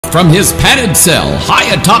from his padded cell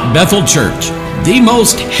high atop Bethel Church, the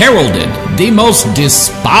most heralded, the most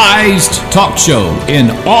despised talk show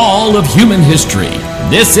in all of human history.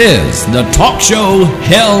 This is the talk show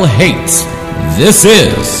hell hates. This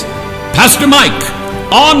is Pastor Mike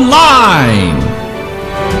Online.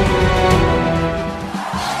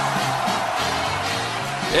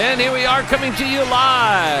 And here we are coming to you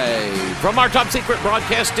live from our top secret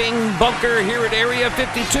broadcasting bunker here at Area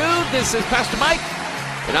 52. This is Pastor Mike,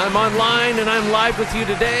 and I'm online and I'm live with you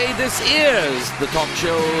today. This is the talk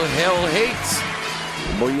show Hell Hates.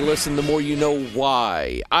 The more you listen, the more you know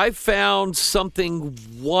why. I found something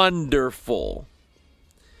wonderful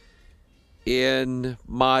in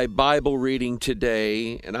my Bible reading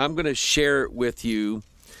today, and I'm going to share it with you.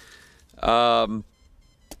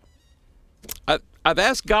 I've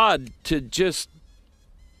asked God to just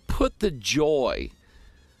put the joy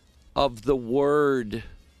of the Word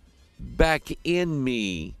back in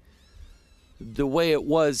me the way it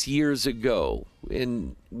was years ago.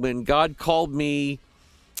 And when God called me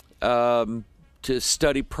to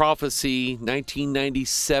study prophecy,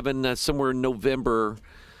 1997, somewhere in November,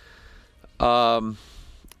 and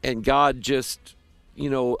God just,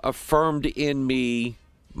 affirmed in me,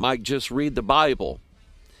 Mike, just read the Bible.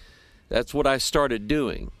 That's what I started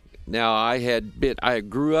doing. Now, I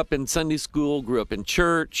grew up in Sunday school, grew up in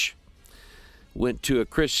church, went to a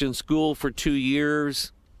Christian school for 2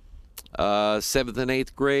 years, 7th and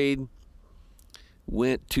 8th grade,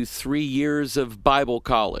 went to 3 years of Bible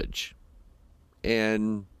college,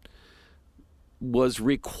 and was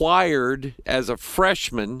required as a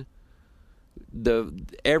freshman.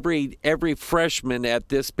 Every freshman at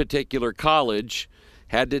this particular college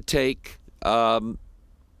had to take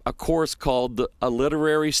a course called A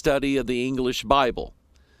Literary Study of the English Bible.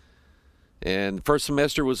 And first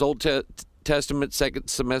semester was Old Testament, second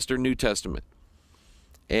semester New Testament.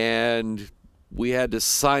 And we had to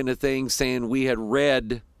sign a thing saying we had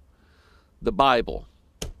read the Bible.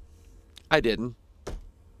 I didn't.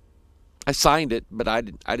 I signed it, but I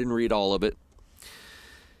didn't read all of it.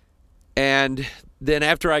 And then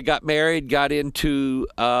after I got married, got into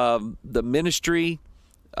the ministry.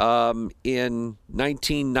 In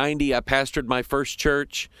 1990, I pastored my first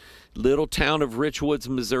church, little town of Richwoods,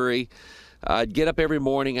 Missouri. I'd get up every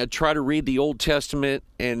morning. I'd try to read the Old Testament,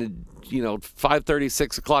 and 5:30,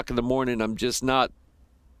 6 o'clock in the morning, I'm just not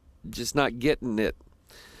getting it.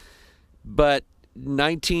 But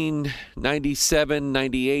 1997,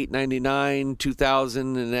 98, 99,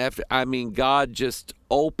 2000, and after, God just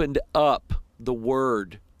opened up the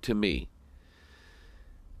Word to me,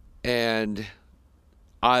 and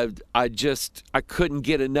I couldn't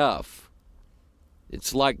get enough.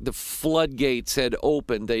 It's like the floodgates had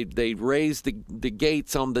opened. They raised the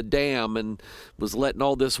gates on the dam and was letting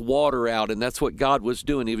all this water out, and that's what God was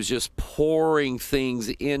doing. He was just pouring things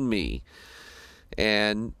in me.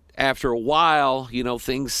 And after a while,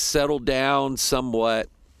 things settled down somewhat.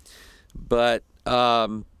 But,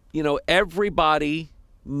 everybody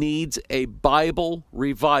needs a Bible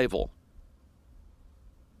revival.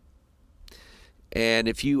 And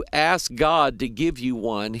if you ask God to give you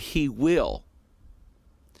one, He will.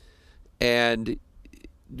 And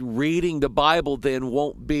reading the Bible then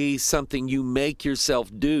won't be something you make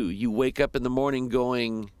yourself do. You wake up in the morning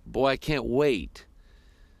going, boy, I can't wait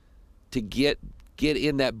to get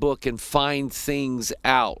in that book and find things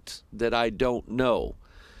out that I don't know.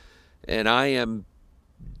 And I am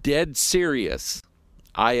dead serious.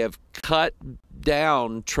 I have cut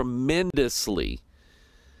down tremendously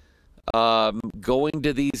going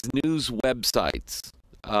to these news websites.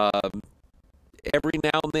 Every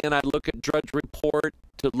now and then I look at Drudge Report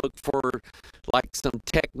to look for like some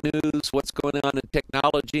tech news, what's going on in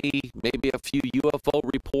technology, maybe a few UFO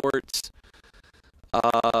reports,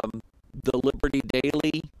 the Liberty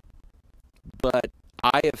Daily. But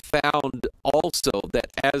I have found also that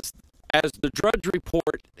as the Drudge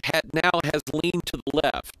Report now has leaned to the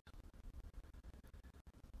left,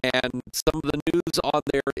 and some of the news on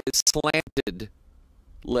there is slanted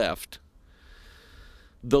left,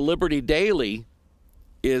 the Liberty Daily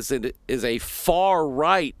is a far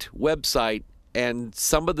right website, and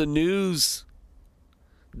some of the news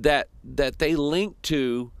that they link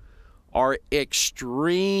to are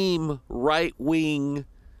extreme right-wing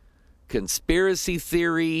conspiracy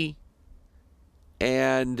theory,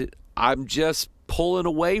 and I'm just pulling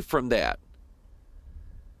away from that.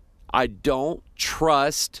 I don't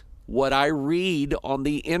trust what I read on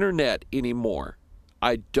the internet anymore.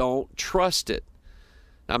 I don't trust it.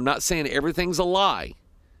 I'm not saying everything's a lie,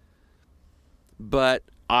 but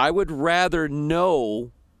I would rather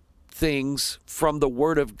know things from the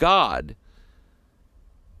Word of God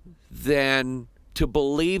than to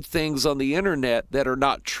believe things on the internet that are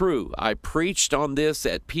not true. I preached on this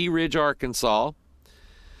at Pea Ridge, Arkansas,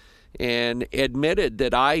 and admitted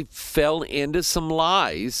that I fell into some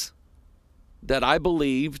lies that I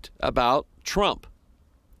believed about Trump.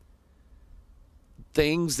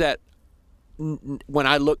 Things that, when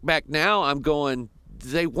I look back now, I'm going,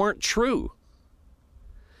 they weren't true.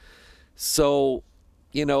 So,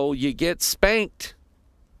 you get spanked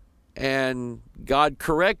and God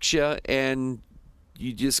corrects you, and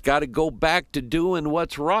you just got to go back to doing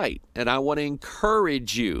what's right. And I want to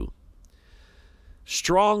encourage you,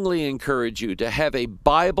 strongly encourage you, to have a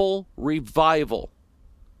Bible revival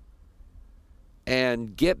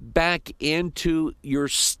and get back into your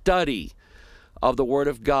study of the Word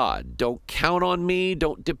of God. Don't count on me.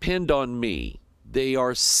 Don't depend on me. They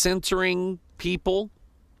are censoring people.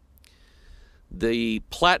 The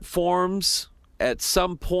platforms, at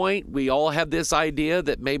some point, we all have this idea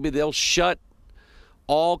that maybe they'll shut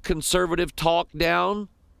all conservative talk down.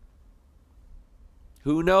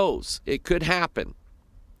 Who knows? It could happen.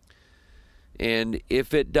 And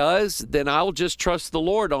if it does, then I'll just trust the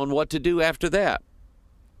Lord on what to do after that.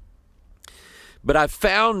 But I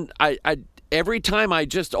found, every time I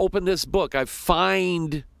just open this book, I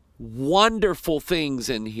find wonderful things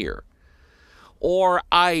in here. Or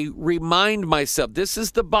I remind myself, this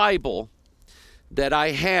is the Bible that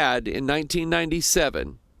I had in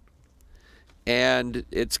 1997. And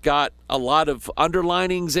it's got a lot of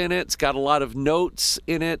underlinings in it. It's got a lot of notes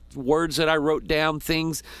in it, words that I wrote down,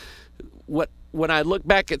 things. When I look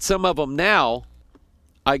back at some of them now,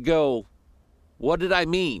 I go, what did I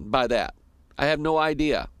mean by that? I have no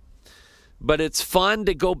idea. But it's fun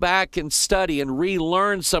to go back and study and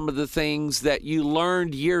relearn some of the things that you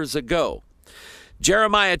learned years ago.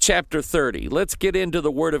 Jeremiah chapter 30. Let's get into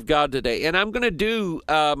the Word of God today. And I'm going to do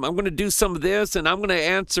some of this, and I'm going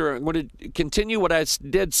to continue what I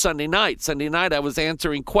did Sunday night. Sunday night I was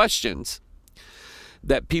answering questions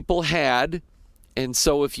that people had. And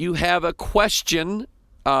so if you have a question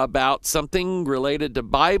about something related to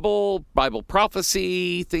Bible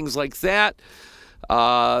prophecy, things like that,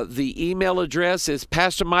 the email address is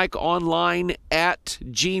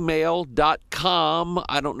pastormikeonline@gmail.com.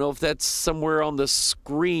 I don't know if that's somewhere on the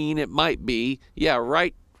screen. It might be. Yeah,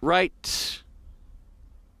 right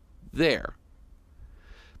there.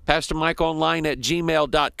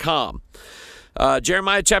 pastormikeonline@gmail.com.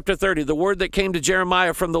 Jeremiah chapter 30, the word that came to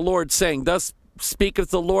Jeremiah from the Lord, saying, Thus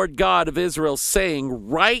speaketh the Lord God of Israel, saying,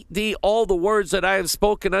 Write thee all the words that I have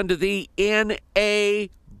spoken unto thee in a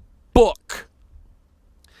book.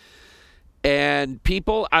 And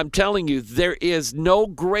people, I'm telling you, there is no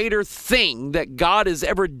greater thing that God has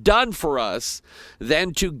ever done for us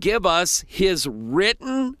than to give us His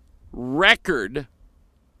written record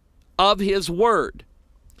of His Word.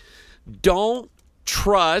 Don't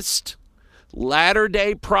trust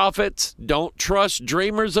latter-day prophets. Don't trust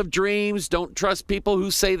dreamers of dreams. Don't trust people who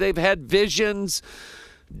say they've had visions.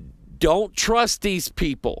 Don't trust these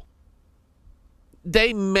people.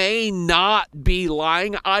 They may not be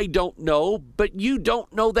lying. I don't know, but you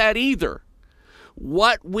don't know that either.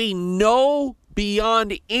 What we know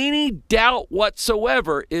beyond any doubt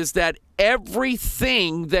whatsoever is that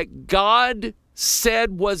everything that God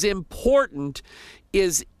said was important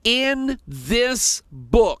is in this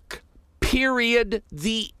book. Period.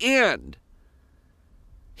 The end.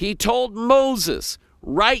 He told Moses,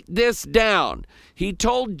 write this down. He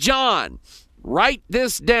told John, write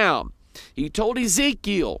this down. He told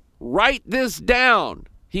Ezekiel, write this down.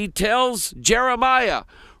 He tells Jeremiah,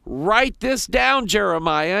 write this down,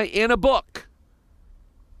 Jeremiah, in a book.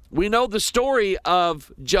 We know the story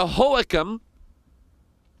of Jehoiakim.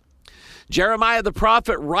 Jeremiah the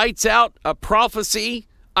prophet writes out a prophecy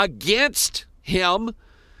against him.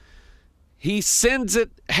 He sends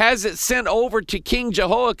it, has it sent over to King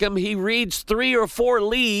Jehoiakim. He reads 3 or 4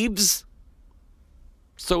 leaves.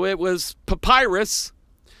 So it was papyrus.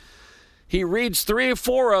 He reads 3 or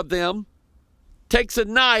 4 of them, takes a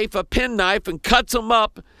knife, a penknife, and cuts them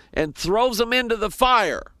up and throws them into the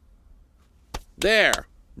fire. There.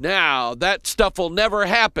 Now, that stuff will never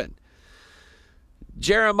happen.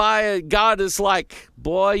 Jeremiah, God is like,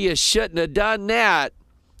 boy, you shouldn't have done that.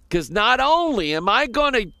 Because not only am I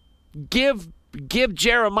going to give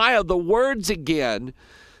Jeremiah the words again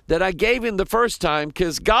that I gave him the first time,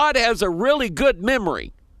 because God has a really good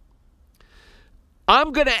memory,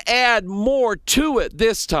 I'm going to add more to it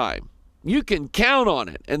this time. You can count on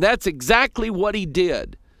it. And that's exactly what he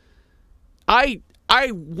did. I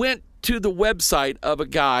went to the website of a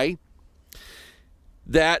guy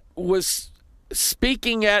that was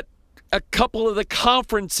speaking at a couple of the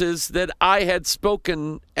conferences that I had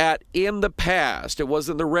spoken at in the past. It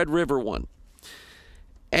wasn't the Red River one.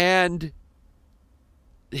 And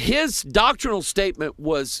his doctrinal statement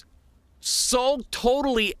was so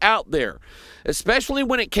totally out there, especially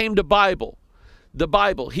when it came to the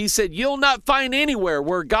Bible. He said, you'll not find anywhere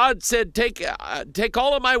where God said, take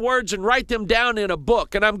all of my words and write them down in a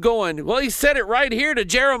book. And I'm going, well, he said it right here to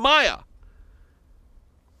Jeremiah.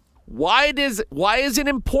 Why is it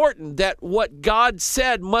important that what God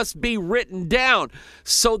said must be written down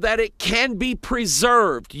so that it can be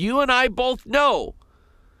preserved? You and I both know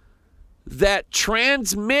that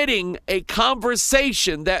transmitting a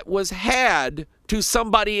conversation that was had to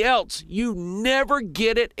somebody else, you never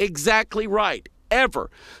get it exactly right, ever.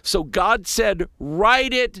 So God said,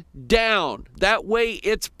 write it down. That way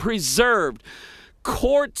it's preserved.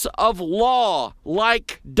 Courts of law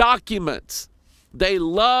like documents. They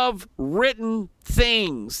love written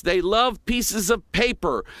things. They love pieces of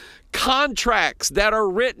paper. Contracts that are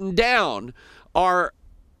written down are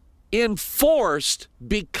enforced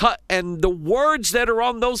and the words that are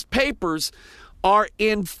on those papers are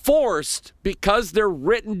enforced because they're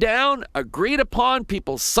written down, agreed upon,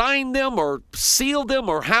 people sign them or seal them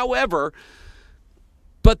or however,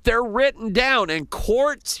 but they're written down and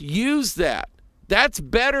courts use that. That's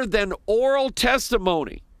better than oral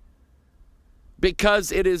testimony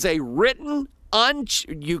because it is a written,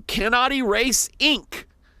 you cannot erase ink.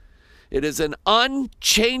 It is an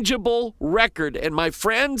unchangeable record. And my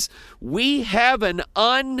friends, we have an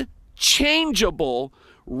unchangeable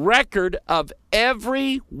record of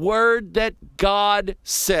every word that God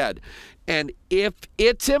said. And if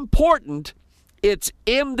it's important, it's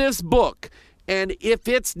in this book. And if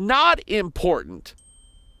it's not important,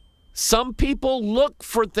 some people look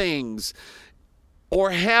for things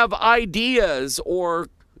or have ideas or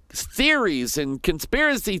theories and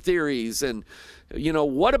conspiracy theories and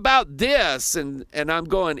what about this? And I'm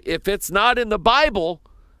going, if it's not in the Bible,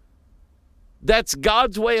 that's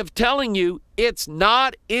God's way of telling you it's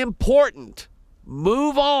not important.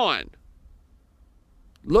 Move on.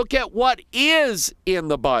 Look at what is in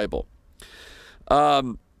the Bible.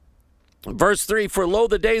 Verse 3, for lo,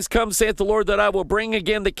 the days come, saith the Lord, that I will bring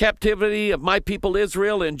again the captivity of my people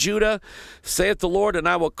Israel and Judah, saith the Lord, and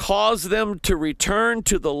I will cause them to return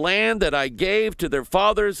to the land that I gave to their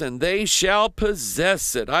fathers, and they shall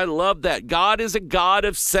possess it. I love that. God is a God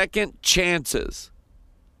of second chances.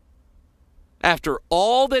 After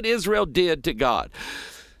all that Israel did to God,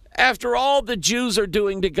 after all the Jews are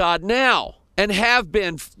doing to God now, and have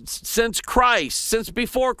been since Christ, since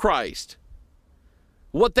before Christ,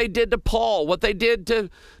 what they did to Paul, what they did to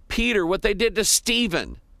Peter, what they did to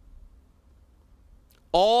Stephen.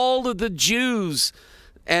 All of the Jews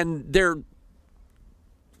and their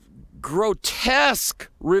grotesque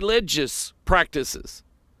religious practices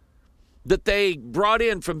that they brought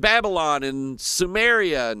in from Babylon and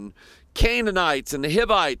Sumeria and Canaanites and the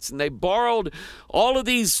Hivites, and they borrowed all of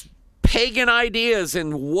these pagan ideas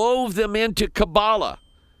and wove them into Kabbalah.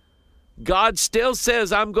 God still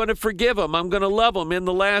says, I'm going to forgive them. I'm going to love them in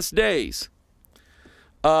the last days.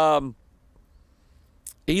 He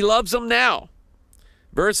loves them now.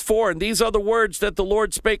 Verse 4, and these are the words that the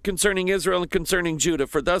Lord spake concerning Israel and concerning Judah.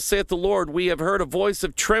 For thus saith the Lord, we have heard a voice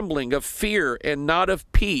of trembling, of fear, and not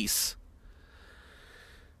of peace.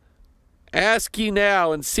 Ask ye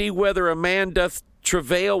now, and see whether a man doth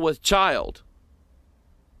travail with child.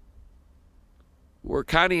 We're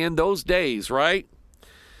kind of in those days, right?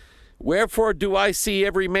 Wherefore do I see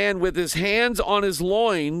every man with his hands on his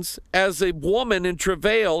loins, as a woman in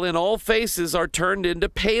travail, and all faces are turned into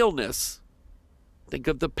paleness. Think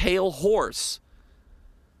of the pale horse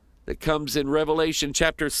that comes in Revelation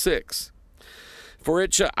chapter 6. For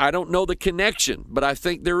it shall, I don't know the connection, but I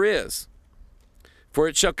think there is. For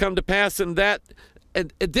it shall come to pass in that,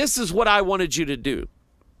 and this is what I wanted you to do.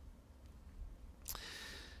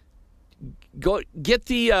 Go get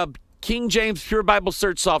the King James Pure Bible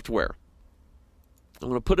Search software. I'm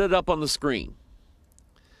going to put it up on the screen.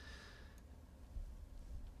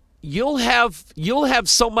 You'll have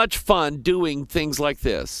so much fun doing things like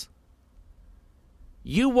this.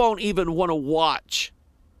 You won't even want to watch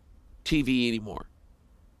TV anymore.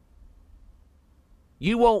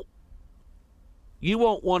 You won't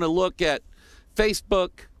want to look at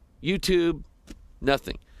Facebook, YouTube,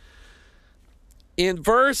 nothing. In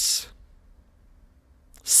verse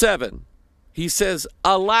 7, he says,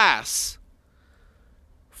 alas,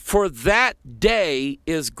 for that day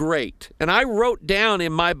is great. And I wrote down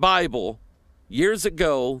in my Bible years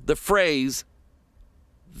ago the phrase,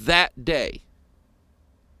 that day.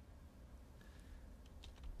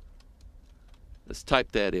 Let's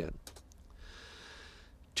type that in.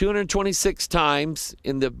 226 times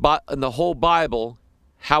in the whole Bible.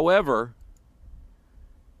 However,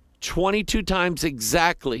 22 times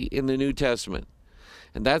exactly in the New Testament.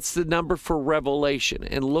 And that's the number for revelation.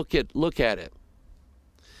 And look at it.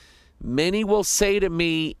 Many will say to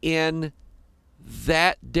me in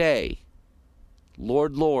that day,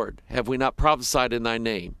 Lord, Lord, have we not prophesied in thy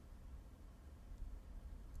name?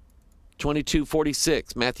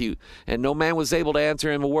 22:46, Matthew. And no man was able to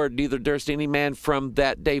answer him a word, neither durst any man from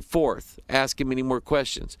that day forth ask him any more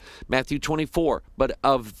questions. Matthew 24, but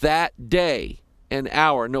of that day and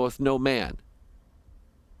hour knoweth no man.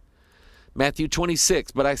 Matthew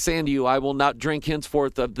 26, but I say unto you, I will not drink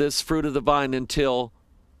henceforth of this fruit of the vine until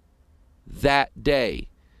that day,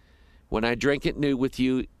 when I drink it new with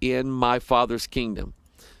you in my Father's kingdom.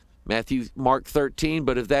 Mark 13,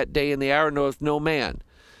 but of that day and the hour knoweth no man.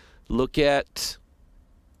 Look at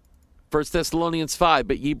 1 Thessalonians 5,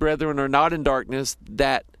 but ye brethren are not in darkness,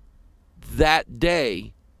 that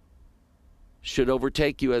day should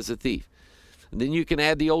overtake you as a thief. And then you can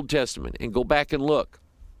add the Old Testament and go back and look.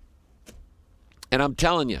 And I'm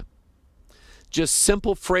telling you, just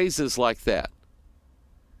simple phrases like that,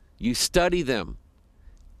 you study them,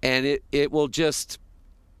 and it will just,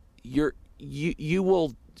 you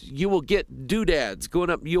will get doodads going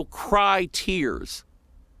up. You'll cry tears.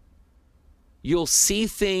 You'll see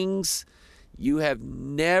things you have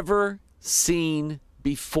never seen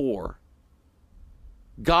before.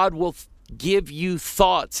 God will give you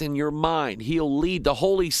thoughts in your mind. He'll lead. The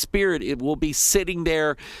Holy Spirit, it will be sitting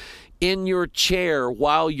there in your chair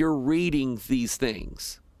while you're reading these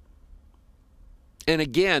things. And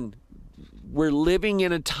again, we're living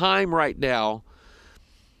in a time right now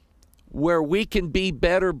where we can be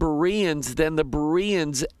better Bereans than the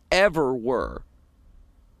Bereans ever were.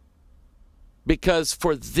 Because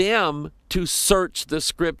for them to search the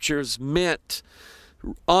scriptures meant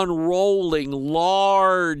unrolling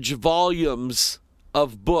large volumes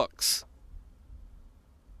of books,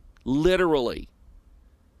 literally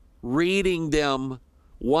reading them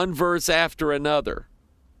one verse after another.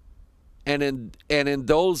 And in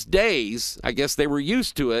those days, I guess they were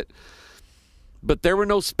used to it, but there were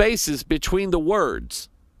no spaces between the words.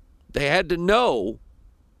 They had to know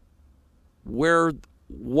where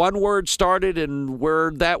one word started and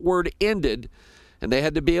where that word ended, and they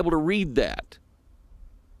had to be able to read that.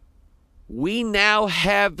 We now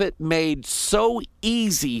have it made so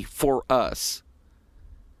easy for us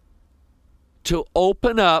to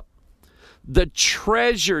open up the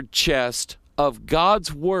treasure chest of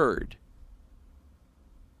God's Word,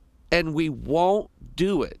 and we won't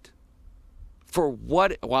do it. For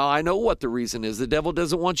what? Well, I know what the reason is. The devil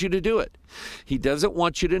doesn't want you to do it. He doesn't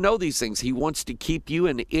want you to know these things. He wants to keep you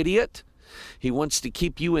an idiot. He wants to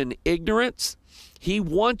keep you in ignorance. He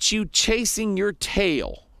wants you chasing your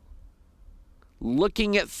tail,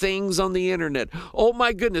 looking at things on the internet. Oh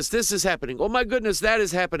my goodness, this is happening. Oh my goodness, that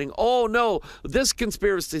is happening. Oh no, this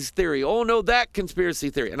conspiracy theory. Oh no, that conspiracy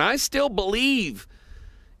theory. And I still believe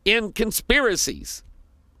in conspiracies.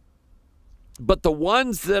 But the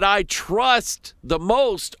ones that I trust the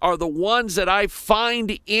most are the ones that I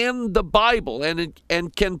find in the Bible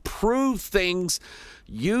and can prove things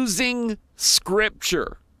using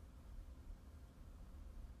Scripture.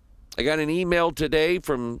 I got an email today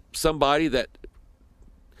from somebody that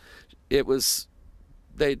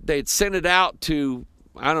they'd sent it out to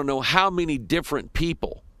I don't know how many different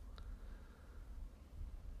people.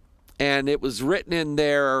 And it was written in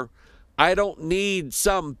there, I don't need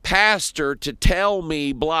some pastor to tell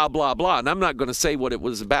me blah, blah, blah. And I'm not going to say what it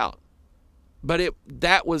was about. But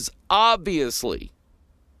that was obviously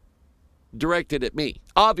directed at me.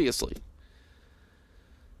 Obviously.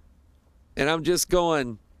 And I'm just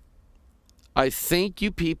going, I think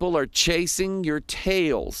you people are chasing your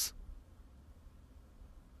tails,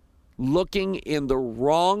 looking in the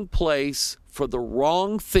wrong place for the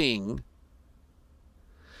wrong thing,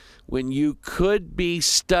 when you could be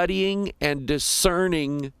studying and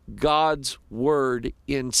discerning God's Word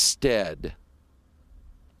instead.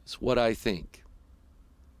 That's what I think.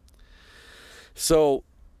 So,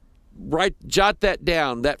 jot that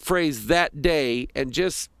down, that phrase, that day, and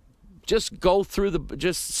just go through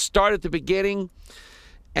just start at the beginning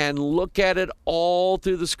and look at it all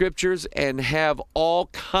through the Scriptures and have all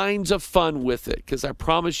kinds of fun with it, because I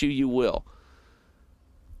promise you, you will.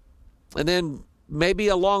 And then maybe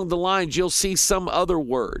along the lines, you'll see some other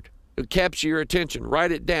word that capture your attention.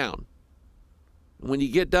 Write it down. When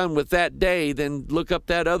you get done with that day, then look up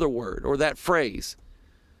that other word or that phrase.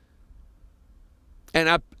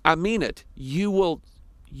 And I mean it. You will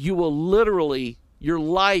literally, your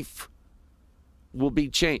life will be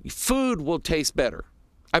changed. Food will taste better.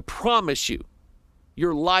 I promise you,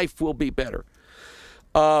 your life will be better.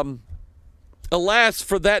 Alas,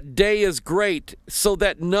 for that day is great, so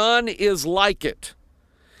that none is like it.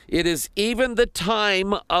 It is even the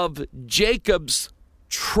time of Jacob's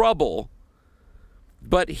trouble,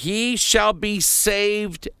 but he shall be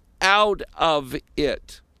saved out of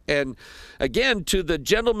it. And again, to the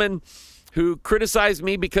gentleman who criticized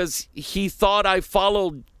me because he thought I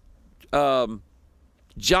followed John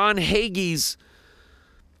Hagee's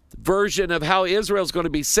version of how Israel's going to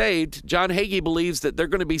be saved. John Hagee believes that they're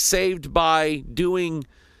going to be saved by doing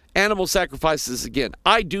animal sacrifices again.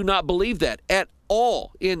 I do not believe that at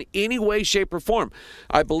all in any way, shape, or form.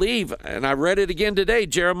 I believe, and I read it again today,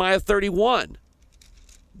 Jeremiah 31.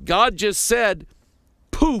 God just said,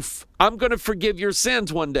 poof, I'm going to forgive your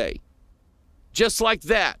sins one day. Just like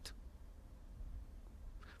that.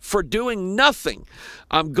 For doing nothing,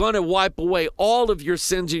 I'm going to wipe away all of your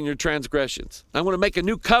sins and your transgressions. I'm going to make a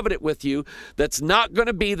new covenant with you that's not going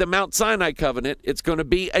to be the Mount Sinai covenant. It's going to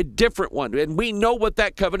be a different one. And we know what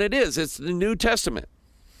that covenant is. It's the New Testament.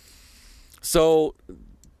 So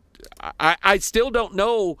I still don't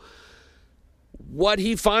know what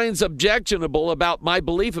he finds objectionable about my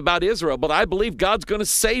belief about Israel, but I believe God's going to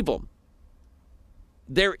save them.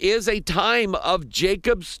 There is a time of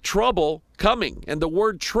Jacob's trouble coming, and the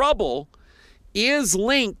word trouble is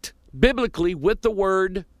linked biblically with the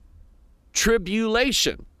word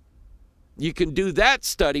tribulation. You can do that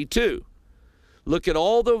study too. Look at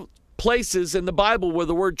all the places in the Bible where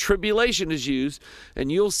the word tribulation is used,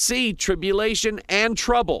 and you'll see tribulation and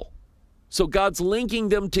trouble. So God's linking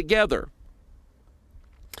them together.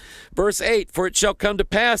 Verse 8, for it shall come to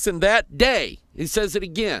pass in that day, he says it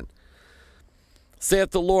again,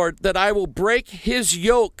 saith the Lord, that I will break his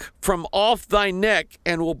yoke from off thy neck,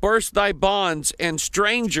 and will burst thy bonds, and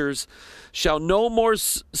strangers shall no more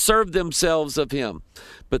serve themselves of him.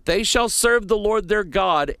 But they shall serve the Lord their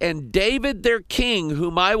God, and David their king,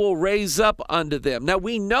 whom I will raise up unto them. Now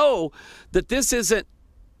we know that this isn't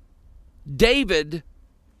David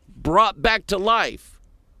brought back to life.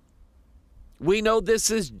 We know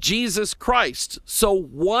this is Jesus Christ. So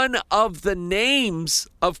one of the names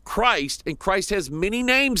of Christ, and Christ has many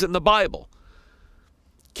names in the Bible,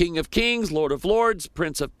 King of Kings, Lord of Lords,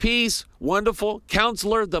 Prince of Peace, Wonderful,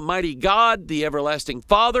 Counselor, the Mighty God, the Everlasting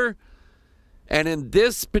Father, and in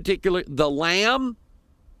this particular, the Lamb,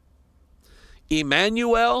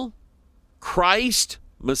 Emmanuel, Christ,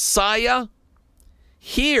 Messiah.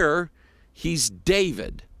 Here, he's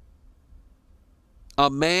David,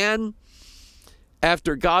 a man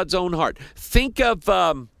after God's own heart. Think of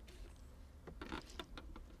all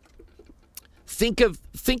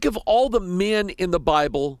the men in the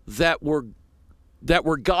Bible that were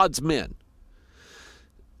God's men,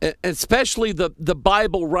 especially the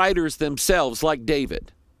Bible writers themselves, like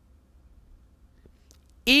David.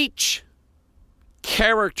 Each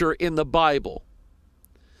character in the Bible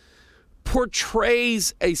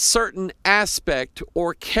portrays a certain aspect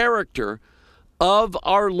or character of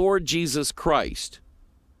our Lord Jesus Christ.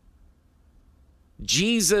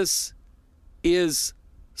 Jesus is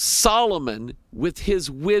Solomon with his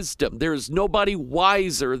wisdom. There is nobody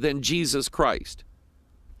wiser than Jesus Christ.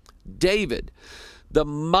 David, the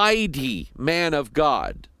mighty man of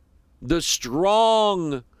God, the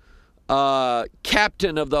strong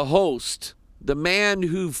captain of the host, the man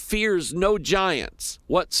who fears no giants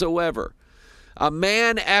whatsoever. A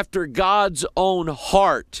man after God's own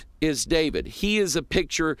heart is David. He is a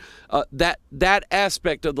picture, that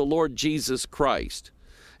aspect of the Lord Jesus Christ.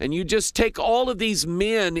 And you just take all of these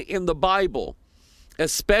men in the Bible,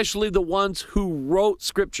 especially the ones who wrote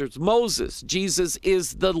scriptures. Moses, Jesus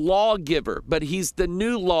is the lawgiver, but he's the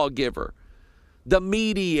new lawgiver, the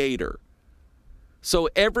mediator. So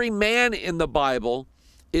every man in the Bible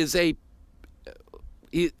is either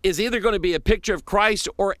going to be a picture of Christ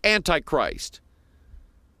or Antichrist.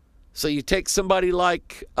 So you take somebody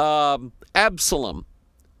like Absalom,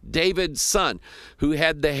 David's son, who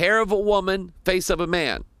had the hair of a woman, face of a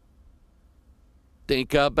man.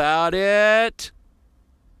 Think about it.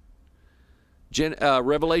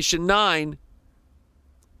 Revelation 9,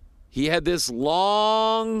 he had this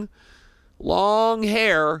long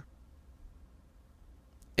hair,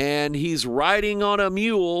 and he's riding on a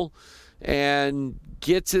mule and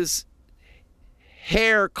gets his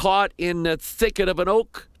hair caught in the thicket of an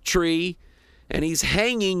oak tree, and he's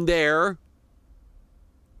hanging there.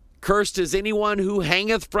 Cursed is anyone who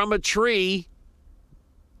hangeth from a tree.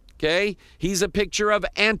 Okay? He's a picture of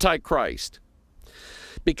Antichrist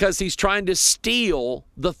because he's trying to steal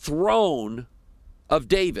the throne of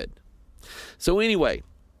David. So anyway,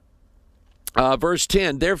 Verse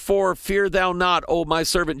 10, therefore fear thou not, O my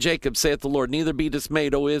servant Jacob, saith the Lord, neither be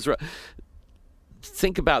dismayed, O Israel.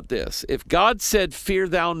 Think about this. If God said, fear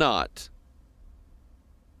thou not,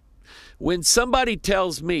 when somebody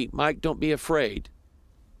tells me, Mike, don't be afraid,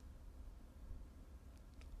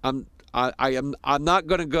 I'm not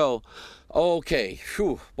going to go, oh, okay,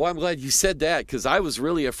 whew, boy, I'm glad you said that, because I was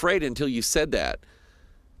really afraid until you said that.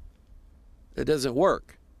 It doesn't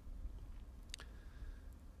work.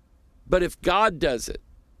 But if God does it,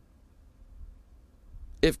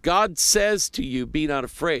 if God says to you, be not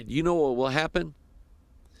afraid, you know what will happen?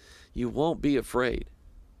 You won't be afraid.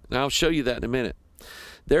 And I'll show you that in a minute.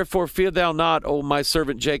 Therefore fear thou not, O my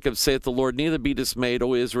servant Jacob, saith the Lord, neither be dismayed,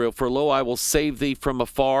 O Israel, for lo, I will save thee from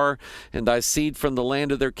afar, and thy seed from the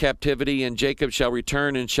land of their captivity, and Jacob shall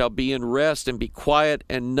return and shall be in rest and be quiet,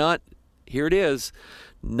 and none, here it is,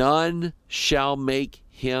 none shall make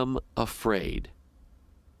him afraid.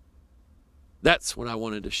 That's what I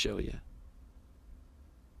wanted to show you.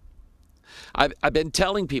 I've been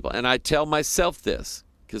telling people, and I tell myself this,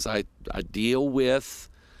 because I deal with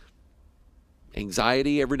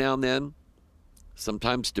anxiety every now and then,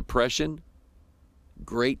 sometimes depression,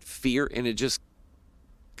 great fear, and it just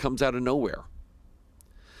comes out of nowhere.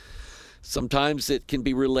 Sometimes it can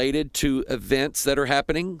be related to events that are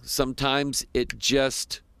happening. Sometimes it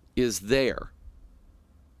just is there.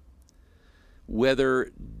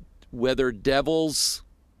 Whether devils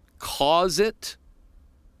cause it,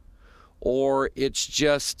 or it's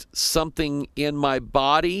just something in my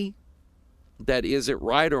body that isn't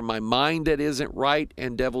right, or my mind that isn't right,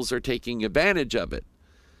 and devils are taking advantage of it.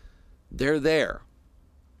 They're there.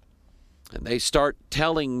 And they start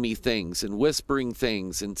telling me things and whispering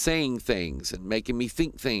things and saying things and making me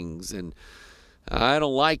think things, and I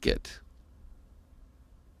don't like it.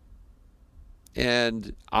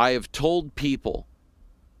 And I have told people,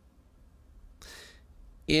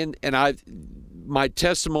 my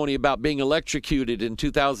testimony about being electrocuted in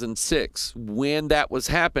 2006, when that was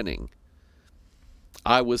happening,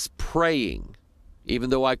 I was praying. Even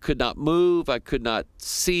though I could not move, I could not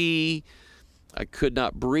see, I could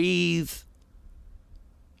not breathe,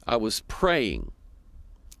 I was praying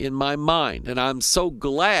in my mind. And I'm so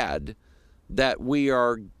glad that we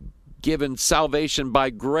are given salvation by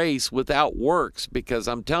grace without works, because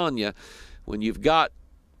I'm telling you, when you've got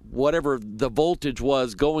whatever the voltage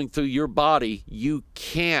was going through your body, you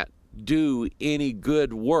can't do any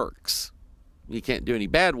good works. You can't do any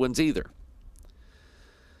bad ones either.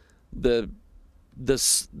 The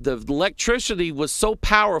electricity was so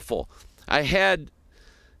powerful. It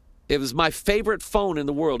was my favorite phone in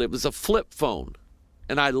the world. It was a flip phone,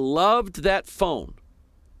 and I loved that phone.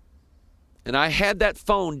 And I had that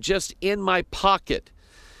phone just in my pocket,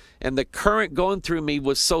 and the current going through me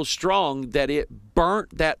was so strong that it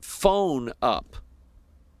burnt that phone up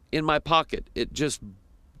in my pocket. It just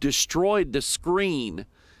destroyed the screen,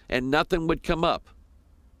 and nothing would come up.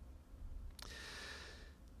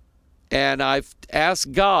 And I've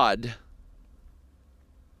asked God,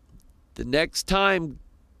 the next time,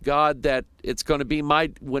 God, that it's going to be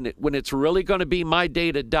when it's really going to be my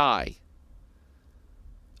day to die,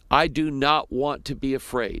 I do not want to be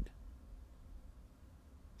afraid.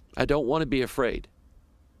 I don't want to be afraid.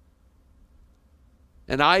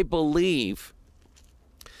 And I believe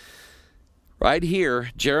right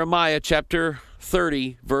here, Jeremiah chapter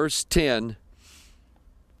 30, verse 10,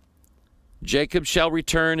 Jacob shall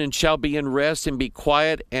return and shall be in rest and be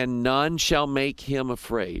quiet, and none shall make him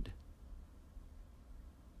afraid.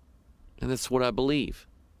 And that's what I believe.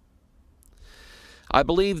 I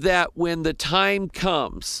believe that when the time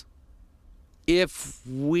comes, if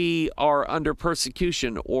we are under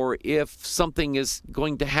persecution, or if something is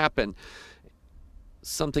going to happen,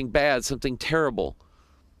 something bad, something terrible,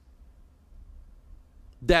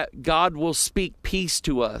 that God will speak peace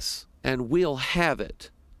to us and we'll have it.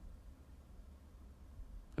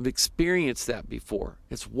 I've experienced that before.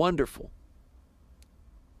 It's wonderful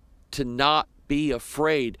to not be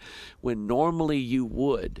afraid when normally you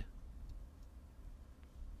would.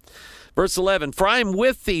 Verse 11, for I am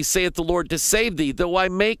with thee, saith the Lord, to save thee, though I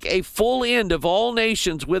make a full end of all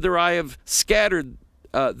nations whither I have scattered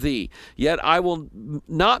thee. Yet I will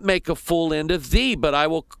not make a full end of thee, but I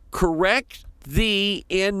will correct thee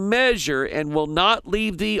in measure, and will not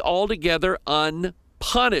leave thee altogether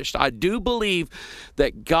unpunished. I do believe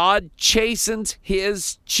that God chastens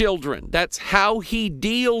his children. That's how he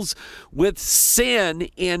deals with sin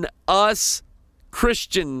in us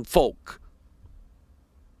Christian folk.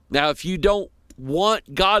 Now, if you don't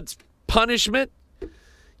want God's punishment,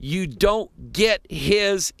 you don't get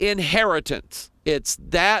his inheritance. It's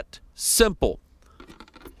that simple.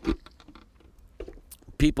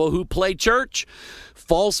 people who play church,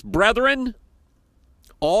 false brethren,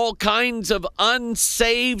 all kinds of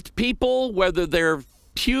unsaved people, whether they're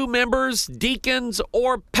pew members, deacons,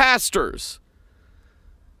 or pastors.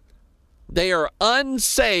 They are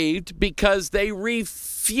unsaved because they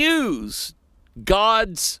refuse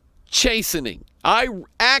God's chastening. I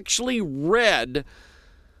actually read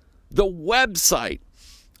the website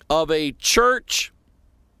of a church.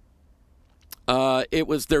 It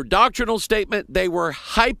was their doctrinal statement. They were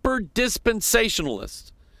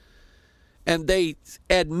hyper-dispensationalists. And they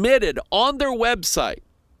admitted on their website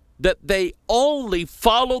that they only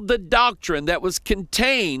followed the doctrine that was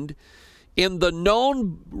contained in the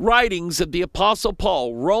known writings of the Apostle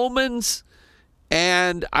Paul, Romans,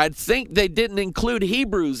 and I think they didn't include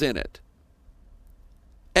Hebrews in it.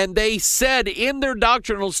 And they said in their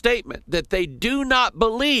doctrinal statement that they do not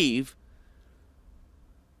believe,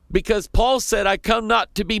 because Paul said, I come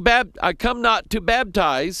not to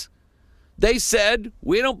baptize. They said,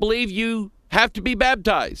 we don't believe you have to be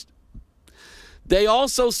baptized. They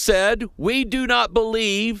also said, we do not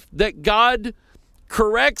believe that God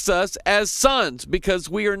corrects us as sons because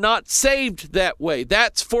we are not saved that way.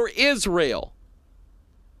 That's for Israel.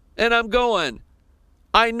 And I'm going,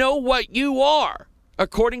 I know what you are,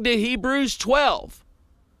 according to Hebrews 12.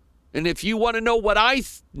 And if you want to know what I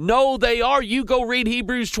know they are, you go read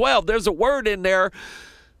Hebrews 12. There's a word in there.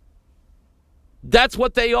 That's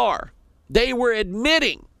what they are. They were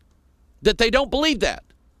admitting that they don't believe that.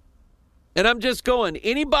 And I'm just going,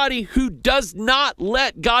 anybody who does not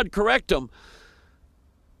let God correct them,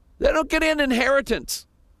 they don't get an inheritance.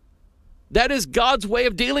 That is God's way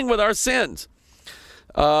of dealing with our sins.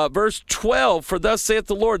 Verse 12, for thus saith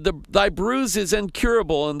the Lord, thy bruise is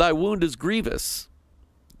incurable and thy wound is grievous.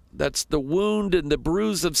 That's the wound and the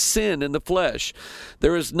bruise of sin in the flesh.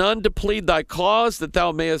 There is none to plead thy cause, that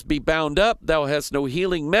thou mayest be bound up. Thou hast no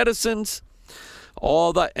healing medicines.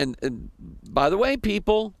 All that, and by the way,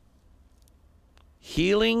 people,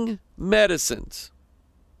 healing medicines.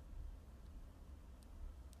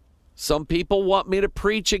 Some people want me to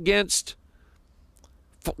preach against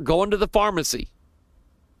going to the pharmacy.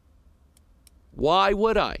 Why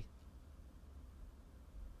would I?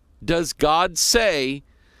 Does God say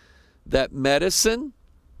that medicine,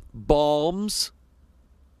 balms,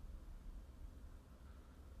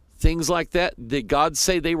 things like that, did God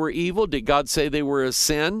say they were evil? Did God say they were a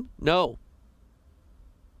sin? No.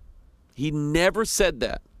 He never said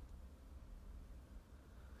that.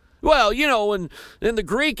 Well, you know, in the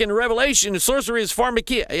Greek and Revelation, sorcery is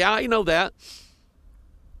pharmakia. Yeah, I know that.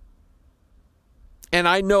 And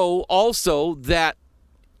I know also that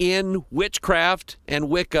in witchcraft and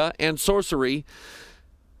Wicca and sorcery,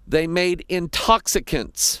 they made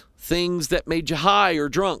intoxicants, things that made you high or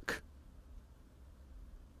drunk.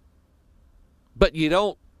 But you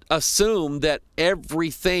don't assume that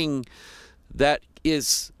everything that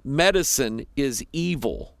is medicine is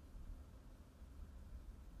evil.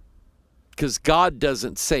 Because God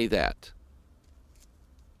doesn't say that.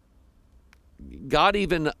 God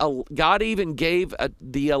even gave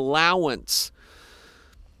the allowance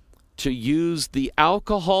to use the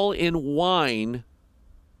alcohol in wine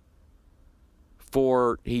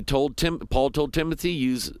for, Paul told Timothy,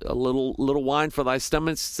 use a little wine for thy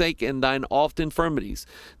stomach's sake and thine oft infirmities.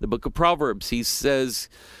 The book of Proverbs, he says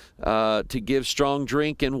to give strong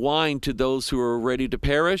drink and wine to those who are ready to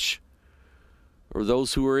perish, or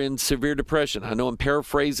those who are in severe depression. I know I'm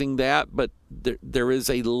paraphrasing that, but there is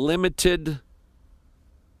a limited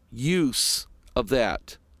use of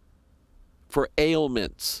that for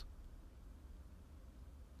ailments.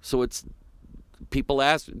 So it's, people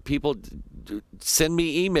send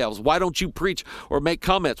me emails. Why don't you preach or make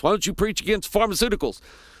comments? Why don't you preach against pharmaceuticals?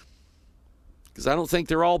 Because I don't think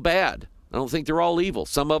they're all bad. I don't think they're all evil.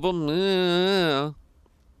 Some of them,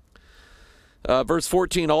 Verse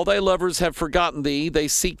 14, all thy lovers have forgotten thee, they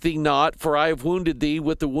seek thee not, for I have wounded thee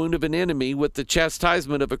with the wound of an enemy, with the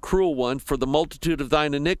chastisement of a cruel one, for the multitude of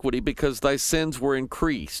thine iniquity, because thy sins were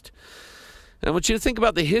increased. And I want you to think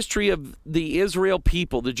about the history of the Israel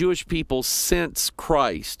people, the Jewish people, since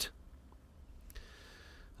Christ.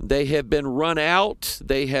 They have been run out,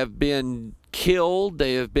 they have been killed,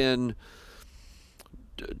 they have been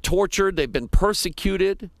tortured, they've been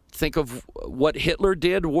persecuted. Think of what Hitler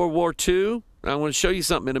did in World War II. I want to show you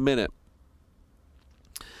something in a minute.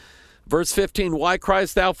 Verse 15, why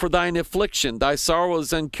criest thou for thine affliction? Thy sorrow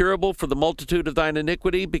is incurable for the multitude of thine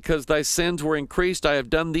iniquity, because thy sins were increased. I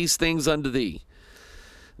have done these things unto thee.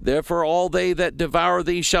 Therefore all they that devour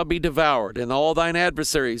thee shall be devoured, and all thine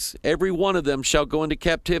adversaries, every one of them, shall go into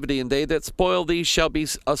captivity, and they that spoil thee shall be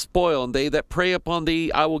a spoil, and they that prey upon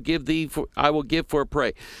thee I will give for a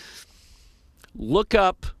prey. Look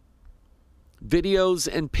up videos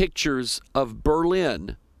and pictures of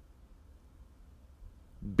Berlin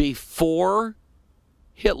before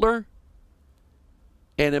Hitler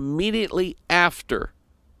and immediately after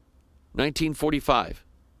 1945.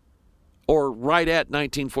 Or right at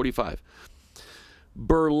 1945.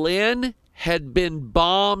 Berlin had been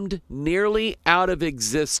bombed nearly out of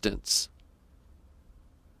existence.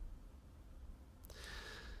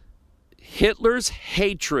 Hitler's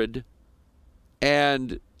hatred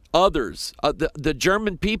and others, the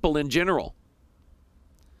German people in general,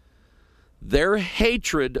 their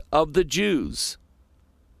hatred of the Jews,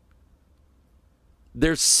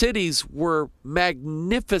 their cities were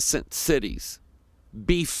magnificent cities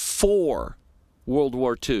before World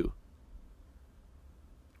War II.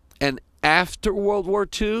 And after World War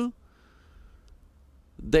II,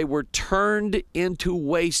 they were turned into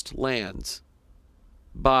wastelands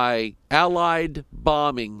by Allied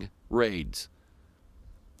bombing raids.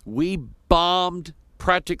 We bombed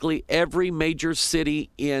practically every major city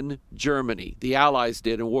in Germany. The Allies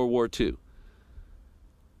did in World War II.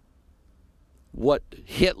 What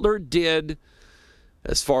Hitler did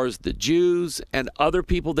as far as the Jews and other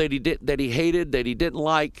people that he hated, that he didn't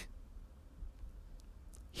like,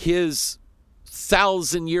 his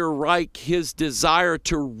 1,000-year Reich, his desire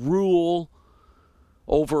to rule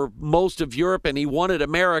over most of Europe, and he wanted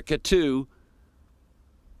America too,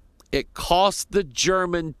 it cost the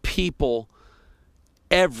German people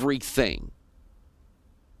everything.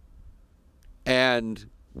 And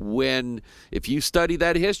if you study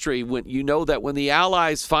that history, when you know that when the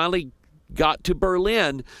Allies finally got to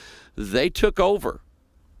Berlin, they took over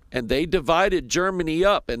and they divided Germany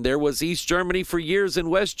up, and there was East Germany for years and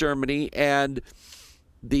West Germany, and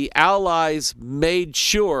the Allies made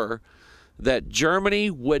sure that Germany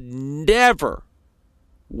would never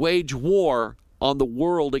wage war on the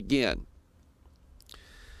world again.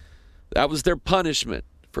 That was their punishment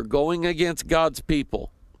for going against God's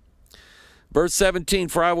people. Verse 17,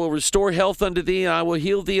 for I will restore health unto thee, and I will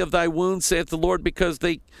heal thee of thy wounds, saith the Lord, because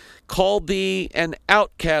they called thee an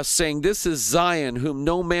outcast, saying, this is Zion, whom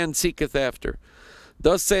no man seeketh after.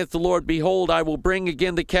 Thus saith the Lord, behold, I will bring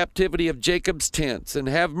again the captivity of Jacob's tents, and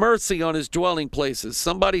have mercy on his dwelling places.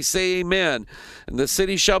 Somebody say amen. And the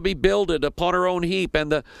city shall be builded upon her own heap,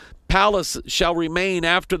 and the palace shall remain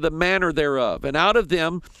after the manner thereof. And out of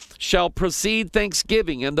them shall proceed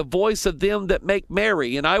thanksgiving, and the voice of them that make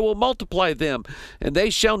merry. And I will multiply them, and they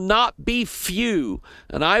shall not be few.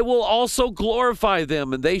 And I will also glorify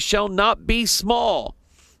them, and they shall not be small.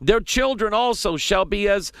 Their children also shall be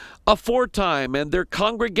as aforetime, and their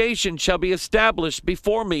congregation shall be established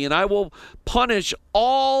before me, and I will punish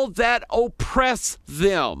all that oppress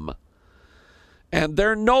them. And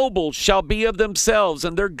their nobles shall be of themselves,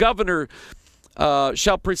 and their governor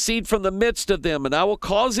shall proceed from the midst of them. And I will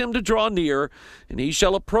cause him to draw near, and he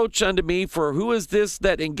shall approach unto me. For who is this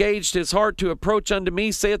that engaged his heart to approach unto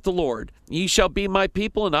me, saith the Lord? Ye shall be my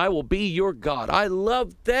people, and I will be your God. I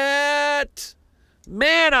love that.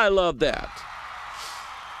 Man, I love that.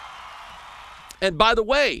 And by the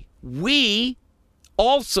way, we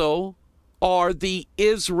also are the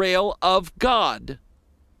Israel of God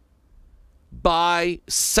by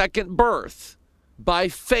second birth, by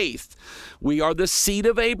faith. We are the seed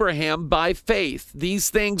of Abraham by faith.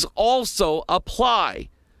 These things also apply.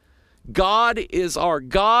 God is our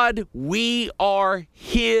God. We are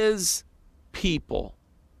his people.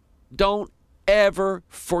 Don't ever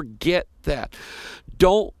forget that.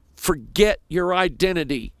 Don't forget your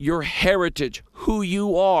identity, your heritage, who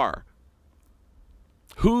you are.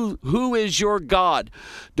 Who is your God?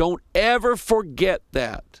 Don't ever forget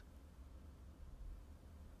that.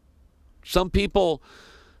 Some people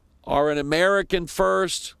are an American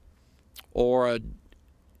first, or a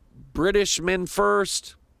Britishman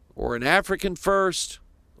first, or an African first,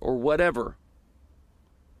 or whatever.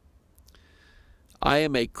 I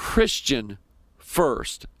am a Christian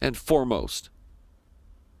first and foremost.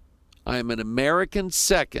 I am an American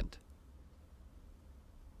second.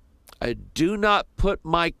 I do not put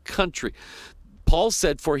my country. Paul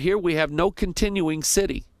said, for here we have no continuing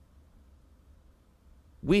city.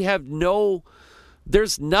 We have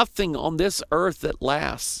there's nothing on this earth that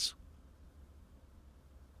lasts.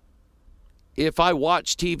 If I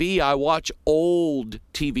watch TV, I watch old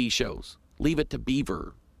TV shows. Leave It to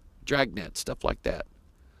Beaver, Dragnet, stuff like that.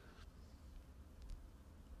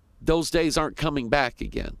 Those days aren't coming back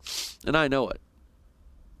again, and I know it.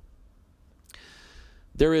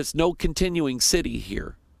 There is no continuing city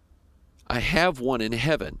here. I have one in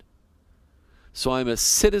heaven. So I'm a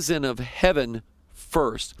citizen of heaven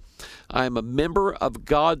first. I'm a member of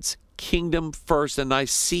God's kingdom first, and I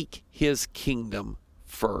seek his kingdom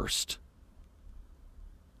first.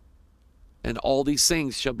 And all these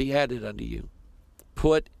things shall be added unto you.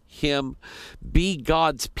 Be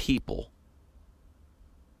God's people.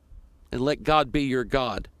 And let God be your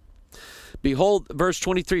God. Behold, verse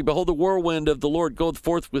 23, behold, the whirlwind of the Lord goeth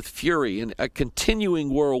forth with fury, and a continuing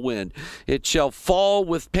whirlwind. It shall fall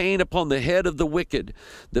with pain upon the head of the wicked.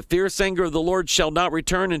 The fierce anger of the Lord shall not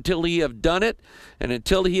return until he have done it, and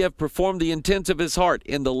until he have performed the intents of his heart.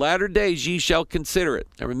 In the latter days ye shall consider it.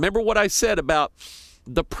 Now remember what I said about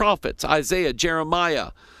the prophets, Isaiah,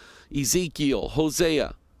 Jeremiah, Ezekiel,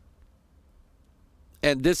 Hosea.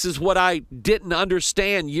 And this is what I didn't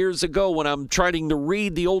understand years ago when I'm trying to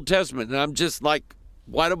read the Old Testament. And I'm just like,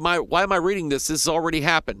 why am I reading this? This has already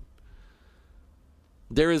happened.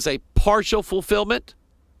 There is a partial fulfillment.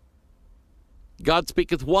 God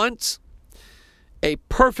speaketh once. A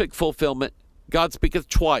perfect fulfillment. God speaketh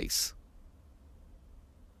twice.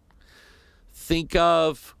 Think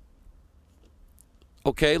of,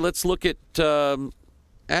 okay, let's look at,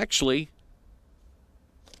 actually,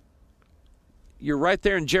 you're right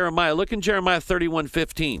there in Jeremiah. Look in Jeremiah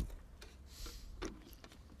 31:15.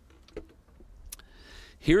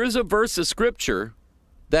 Here is a verse of Scripture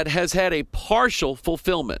that has had a partial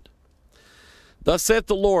fulfillment. Thus saith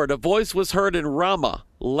the Lord, a voice was heard in Ramah,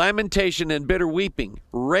 lamentation and bitter weeping.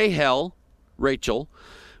 Rachel,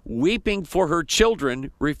 weeping for her children,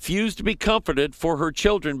 refused to be comforted for her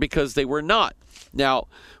children because they were not. Now,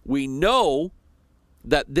 we know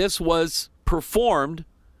that this was performed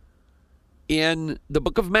in the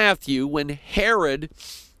book of Matthew when Herod,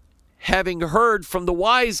 having heard from the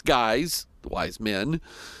wise guys, the wise men,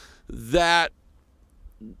 that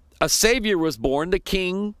a Savior was born, the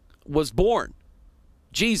King was born,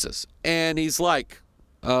 Jesus. And he's like,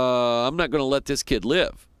 I'm not going to let this kid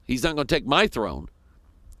live. He's not going to take my throne.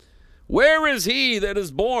 Where is he that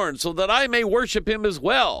is born so that I may worship him as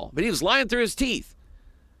well? But he was lying through his teeth.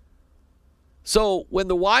 So when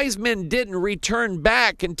the wise men didn't return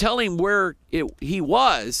back and tell him where he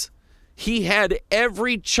was, he had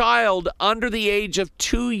every child under the age of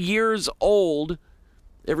 2 years old,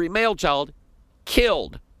 every male child,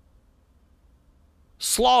 killed,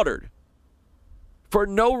 slaughtered, for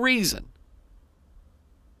no reason.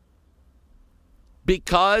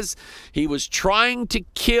 Because he was trying to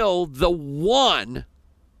kill the one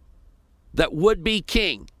that would be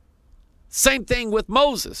king. Same thing with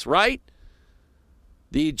Moses, right?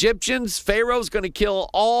 The Egyptians, Pharaoh's going to kill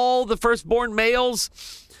all the firstborn males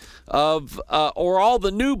or all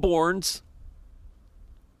the newborns.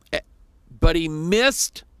 But he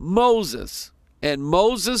missed Moses. And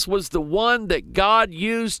Moses was the one that God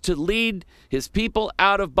used to lead his people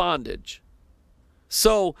out of bondage.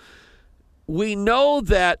 So we know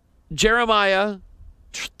that Jeremiah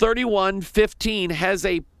 31:15 has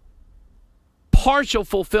a partial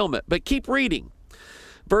fulfillment. But keep reading.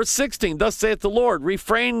 Verse 16, thus saith the Lord,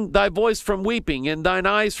 refrain thy voice from weeping and thine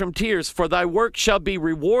eyes from tears, for thy work shall be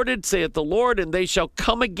rewarded, saith the Lord, and they shall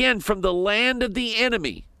come again from the land of the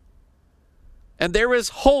enemy. And there is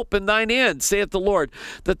hope in thine end, saith the Lord,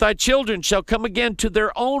 that thy children shall come again to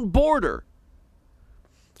their own border.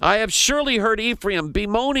 I have surely heard Ephraim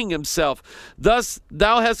bemoaning himself. Thus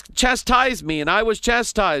thou hast chastised me, and I was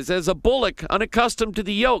chastised, as a bullock unaccustomed to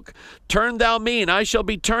the yoke. Turn thou me, and I shall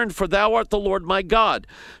be turned, for thou art the Lord my God.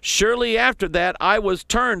 Surely after that I was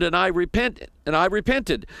turned, and I repented.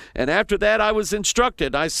 And after that I was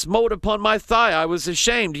instructed. I smote upon my thigh. I was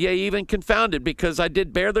ashamed, yea, even confounded, because I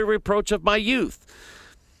did bear the reproach of my youth.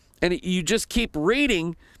 And you just keep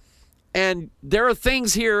reading, and there are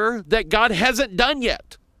things here that God hasn't done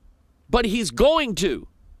yet. But he's going to.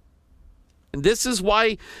 And this is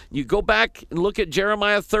why you go back and look at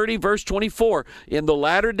Jeremiah 30, verse 24. In the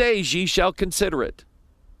latter days ye shall consider it.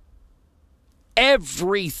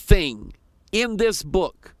 Everything in this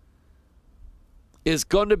book is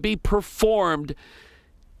going to be performed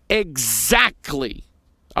exactly.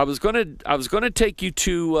 I was going to take you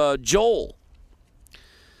to Joel.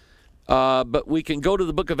 But we can go to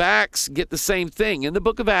the book of Acts, get the same thing. In the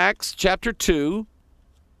book of Acts, chapter 2,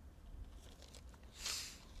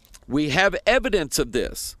 we have evidence of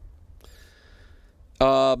this.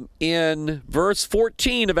 In verse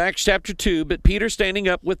 14 of Acts chapter 2, but Peter standing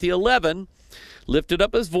up with the 11, lifted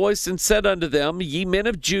up his voice and said unto them, ye men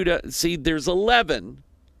of Judah, see, there's 11.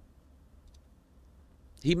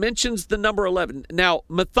 He mentions the number 11. Now,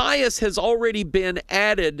 Matthias has already been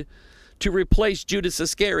added to replace Judas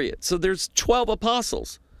Iscariot. So there's 12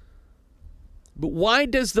 apostles. But why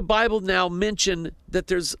does the Bible now mention that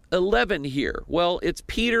there's 11 here? Well, it's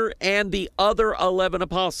Peter and the other 11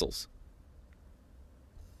 apostles.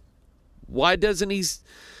 Why does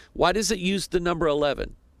it use the number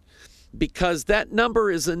 11? Because that number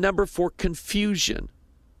is a number for confusion,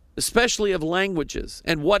 especially of languages.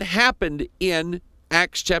 And what happened in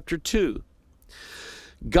Acts chapter 2?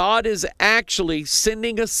 God is actually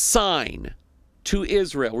sending a sign to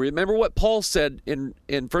Israel. Remember what Paul said in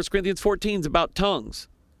 1 Corinthians 14 about tongues.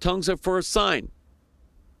 Tongues are for a sign.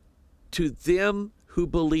 To them who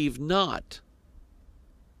believe not.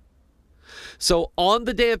 So on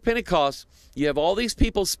the day of Pentecost, you have all these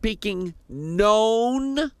people speaking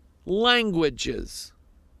known languages.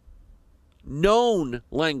 Known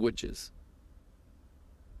languages.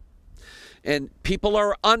 And people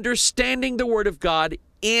are understanding the Word of God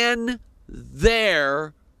in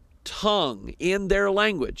their tongue, in their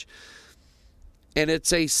language. And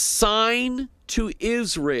it's a sign to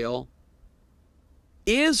Israel.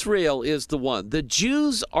 Israel is the one. The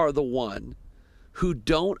Jews are the one who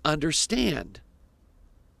don't understand.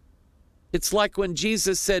 It's like when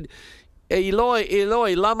Jesus said, Eloi,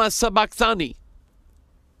 Eloi, lama sabachthani.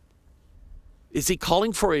 Is he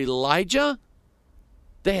calling for Elijah?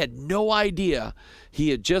 They had no idea. He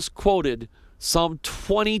had just quoted Psalm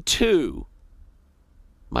 22.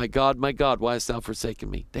 My God, why hast thou forsaken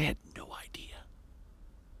me? They had no idea.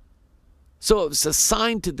 So it was a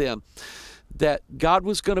sign to them that God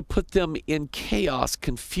was going to put them in chaos,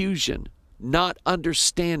 confusion, not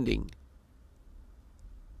understanding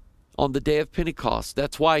on the day of Pentecost.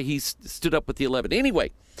 That's why he stood up with the 11.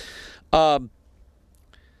 Anyway,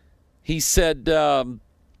 he said,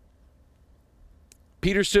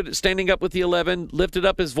 Peter stood standing up with the 11, lifted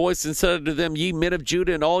up his voice and said unto them, Ye men of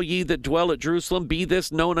Judah, and all ye that dwell at Jerusalem, be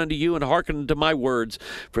this known unto you, and hearken unto my words.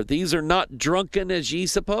 For these are not drunken as ye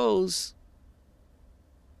suppose.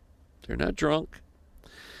 They're not drunk.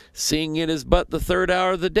 Seeing it is but the third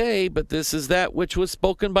hour of the day, but this is that which was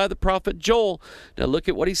spoken by the prophet Joel. Now look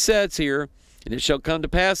at what he says here. And it shall come to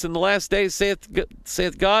pass in the last days,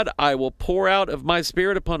 saith God, I will pour out of my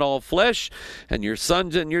spirit upon all flesh, and your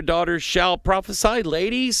sons and your daughters shall prophesy.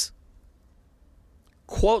 Ladies,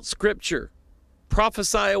 quote scripture.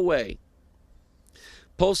 Prophesy away.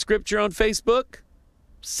 Post scripture on Facebook.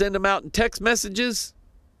 Send them out in text messages.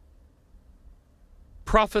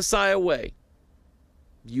 Prophesy away.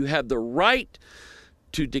 You have the right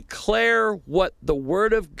to declare what the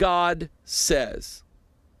Word of God says.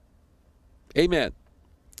 Amen.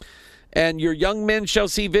 And your young men shall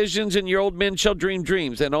see visions, and your old men shall dream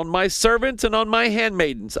dreams. And on my servants and on my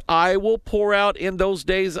handmaidens I will pour out in those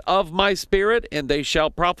days of my spirit, and they shall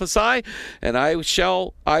prophesy. And I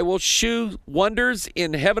will shew wonders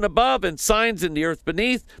in heaven above, and signs in the earth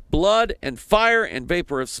beneath, blood and fire and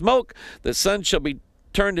vapor of smoke. The sun shall be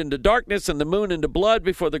turned into darkness, and the moon into blood,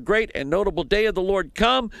 before the great and notable day of the Lord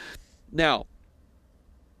come. Now,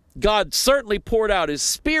 God certainly poured out his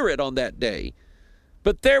spirit on that day,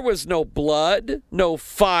 but there was no blood, no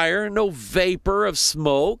fire, no vapor of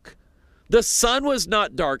smoke. The sun was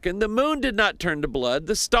not darkened. The moon did not turn to blood.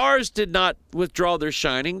 The stars did not withdraw their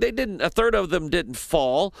shining. A third of them didn't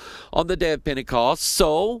fall on the day of Pentecost.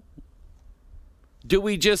 So, do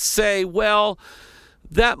we just say, well,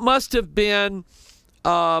 that must have been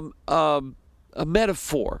a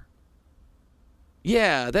metaphor?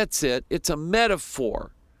 Yeah, that's it. It's a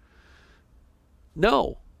metaphor.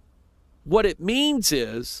 No. What it means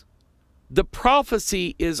is the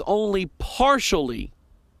prophecy is only partially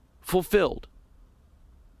fulfilled.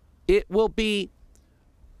 It will be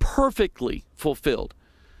perfectly fulfilled.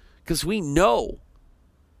 Because we know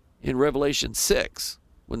in Revelation 6,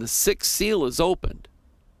 when the sixth seal is opened,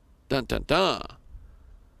 dun dun dun,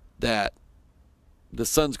 that the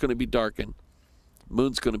sun's going to be darkened,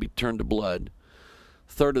 moon's going to be turned to blood,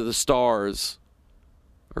 a third of the stars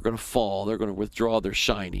are going to fall. They're going to withdraw their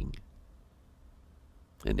shining.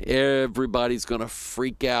 And everybody's going to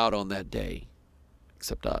freak out on that day,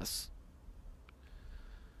 except us.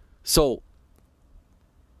 So,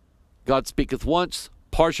 God speaketh once,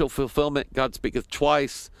 partial fulfillment. God speaketh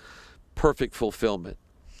twice, perfect fulfillment.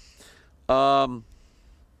 Let's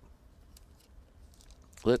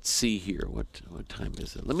see here. What time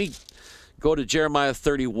is it? Let me go to Jeremiah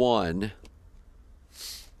 31.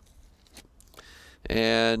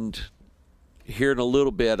 And here in a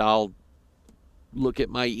little bit, I'll look at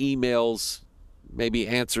my emails, maybe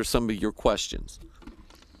answer some of your questions.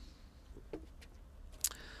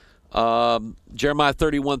 Jeremiah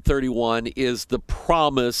 31:31 is the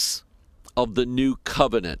promise of the new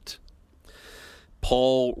covenant.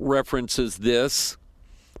 Paul references this.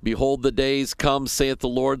 Behold, the days come, saith the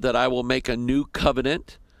Lord, that I will make a new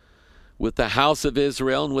covenant with the house of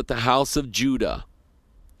Israel and with the house of Judah,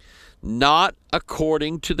 not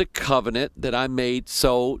according to the covenant that I made.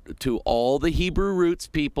 So to all the Hebrew roots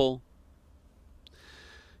people,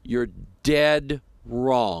 you're dead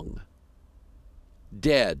wrong.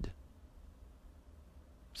 Dead.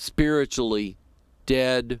 Spiritually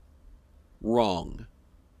dead wrong.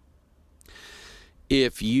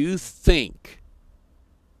 If you think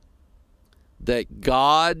that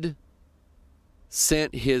God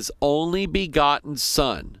sent his only begotten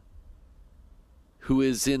Son, who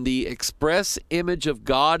is in the express image of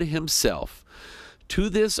God himself, to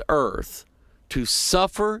this earth to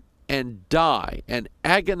suffer and die an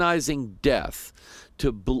agonizing death,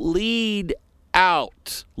 to bleed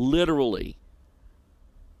out, literally,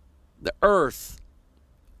 the earth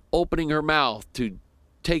opening her mouth to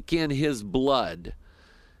take in his blood,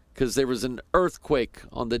 because there was an earthquake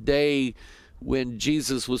on the day when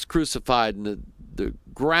Jesus was crucified and the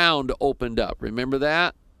ground opened up. Remember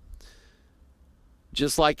that?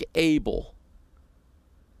 Just like Abel.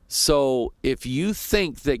 So if you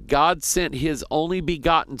think that God sent his only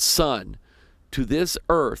begotten Son to this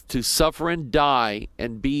earth to suffer and die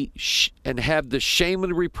and have the shame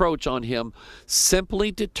and reproach on him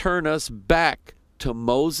simply to turn us back to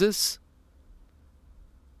Moses,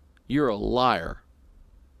 you're a liar.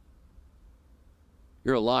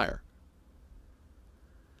 You're a liar.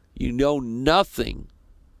 You know nothing.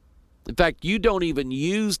 In fact, you don't even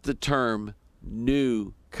use the term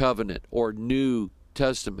New Covenant or New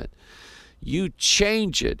Testament. You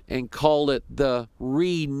change it and call it the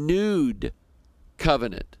renewed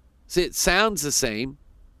covenant. See, it sounds the same,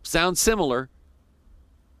 sounds similar.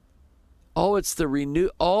 It's the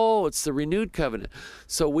renewed covenant.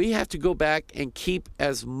 So we have to go back and keep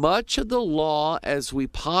as much of the law as we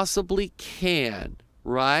possibly can,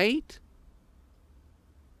 right?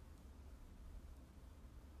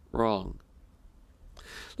 Wrong.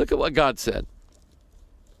 Look at what God said.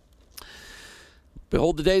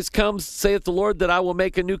 Behold, the days come, saith the Lord, that I will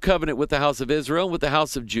make a new covenant with the house of Israel and with the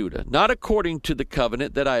house of Judah, not according to the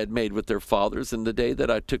covenant that I had made with their fathers in the day that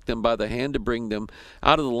I took them by the hand to bring them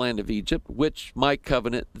out of the land of Egypt, which my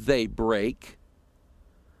covenant they break.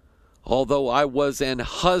 Although I was an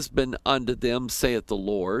husband unto them, saith the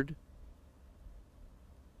Lord.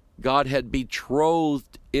 God had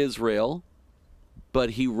betrothed Israel,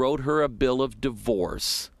 but he wrote her a bill of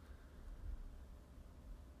divorce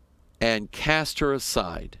and cast her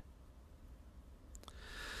aside.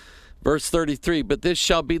 Verse 33, but this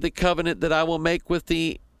shall be the covenant that I will make with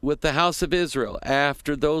the house of Israel.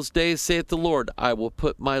 After those days, saith the Lord, I will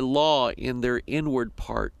put my law in their inward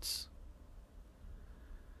parts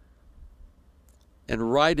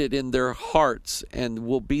and write it in their hearts, and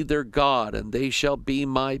will be their God, and they shall be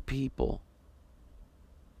my people.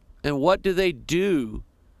 And what do they do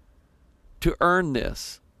to earn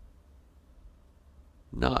this?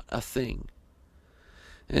 Not a thing.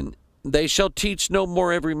 And they shall teach no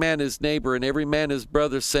more every man his neighbor and every man his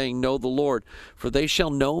brother, saying, Know the Lord, for they shall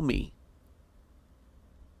know me.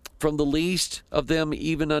 From the least of them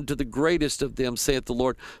even unto the greatest of them, saith the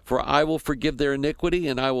Lord, for I will forgive their iniquity,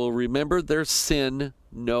 and I will remember their sin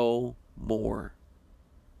no more.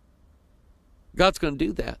 God's going to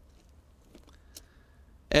do that.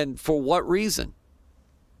 And for what reason?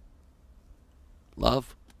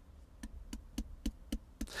 Love.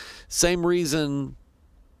 Same reason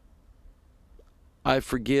I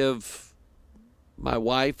forgive my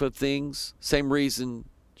wife of things. Same reason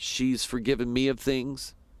she's forgiven me of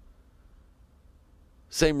things.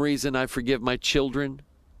 Same reason I forgive my children.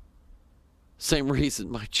 Same reason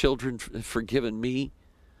my children have forgiven me.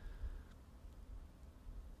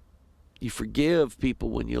 You forgive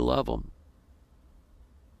people when you love them.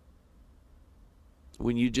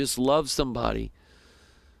 When you just love somebody,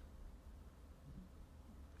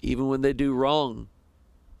 even when they do wrong,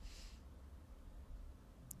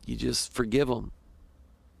 you just forgive them.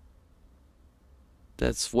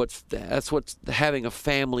 That's what having a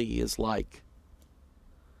family is like.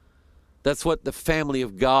 That's what the family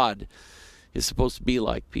of God is supposed to be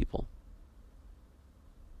like, people.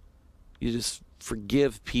 You just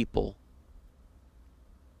forgive people.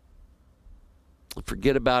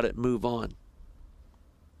 Forget about it, move on.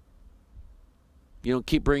 You don't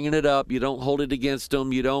keep bringing it up. You don't hold it against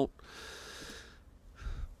them. You don't,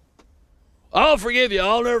 I'll forgive you.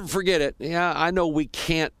 I'll never forget it. Yeah, I know we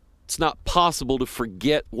can't. It's not possible to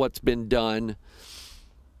forget what's been done.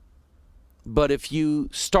 But if you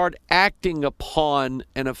start acting upon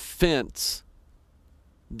an offense,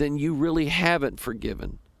 then you really haven't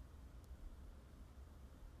forgiven.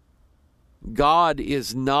 God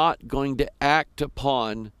is not going to act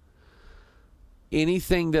upon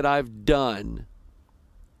anything that I've done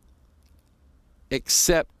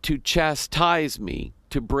except to chastise me,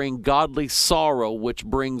 to bring godly sorrow, which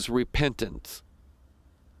brings repentance.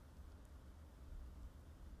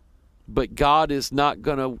 But God is not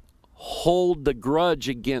going to hold the grudge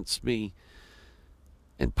against me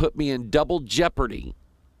and put me in double jeopardy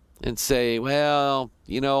and say, well,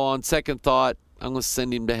 on second thought, I'm going to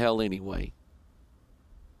send him to hell anyway.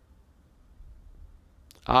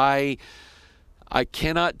 I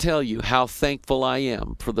cannot tell you how thankful I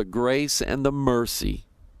am for the grace and the mercy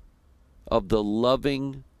of the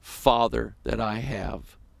loving Father that I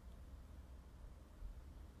have.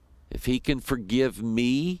 If he can forgive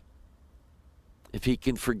me, if he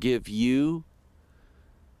can forgive you,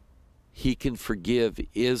 he can forgive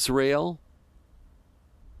Israel.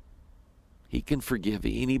 He can forgive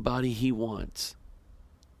anybody he wants.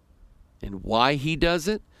 And why he does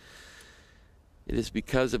it? It is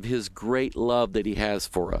because of his great love that he has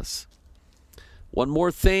for us. One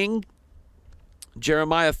more thing,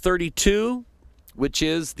 Jeremiah 32, which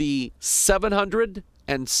is the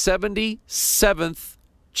 777th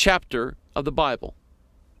chapter of the Bible.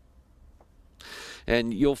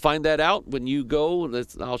 And you'll find that out when you go.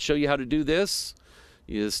 I'll show you how to do this.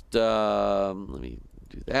 You just, let me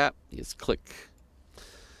do that. You just click.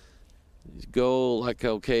 You go like,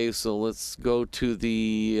 okay, so let's go to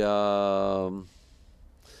the,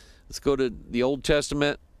 let's go to the Old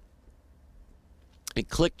Testament and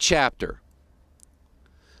click chapter.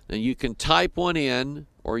 Now you can type one in,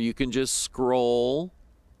 or you can just scroll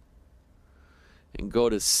and go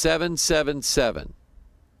to 777.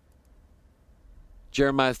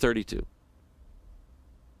 Jeremiah 32.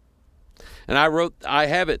 And I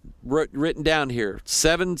have it written down here,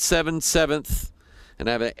 777th, and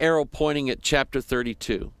I have an arrow pointing at chapter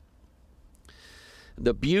 32.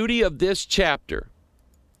 The beauty of this chapter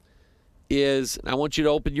is, and I want you to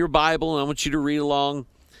open your Bible and I want you to read along,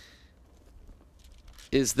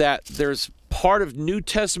 is that there's part of New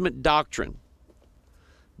Testament doctrine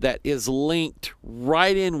that is linked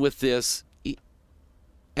right in with this,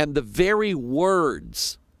 and the very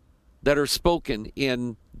words that are spoken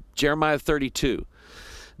in Jeremiah 32.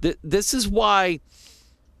 This is why,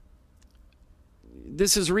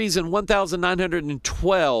 this is reason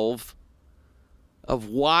 1912 of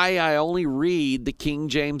why I only read the King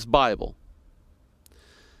James Bible.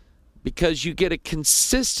 Because you get a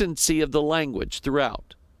consistency of the language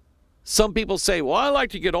throughout. Some people say, well, I like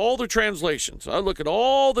to get all the translations. I look at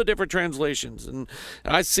all the different translations, and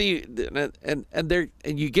I see, and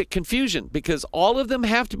you get confusion because all of them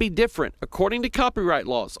have to be different. According to copyright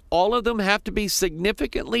laws, all of them have to be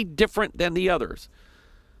significantly different than the others.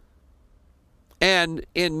 And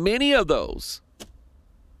in many of those,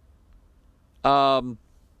 the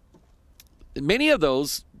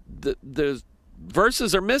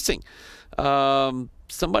verses are missing.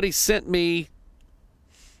 Somebody sent me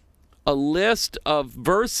a list of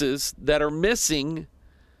verses that are missing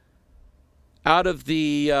out of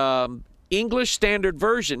the English Standard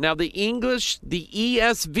Version. Now, the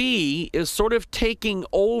ESV is sort of taking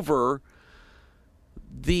over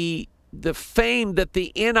the fame that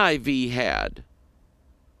the NIV had.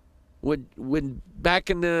 When back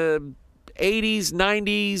in the 80s,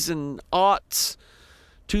 90s, and aughts,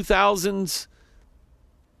 2000s,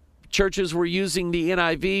 churches were using the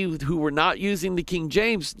NIV who were not using the King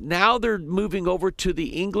James. Now they're moving over to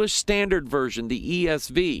the English Standard Version, the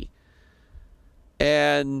ESV.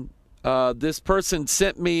 And this person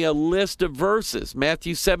sent me a list of verses.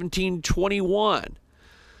 Matthew 17:21.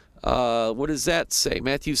 What does that say?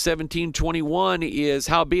 Matthew 17:21 is,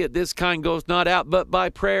 howbeit this kind goeth not out but by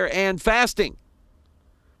prayer and fasting.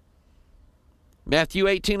 Matthew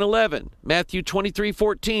 18:11, Matthew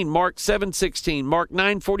 23:14, Mark 7:16, Mark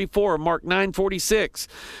 9:44, Mark 9:46,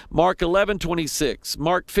 Mark 11:26,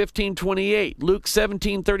 Mark 15:28, Luke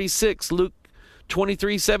 17:36, Luke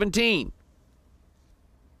 23:17.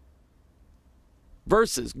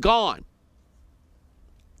 Verses gone.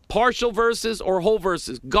 Partial verses or whole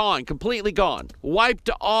verses gone, completely gone, wiped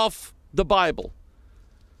off the Bible,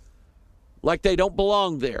 like they don't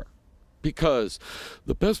belong there. Because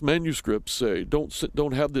the best manuscripts say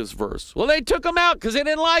don't have this verse. Well, they took them out because they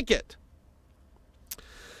didn't like it.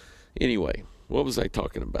 Anyway, what was I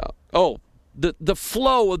talking about? Oh, the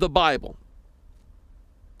flow of the Bible,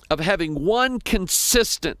 of having one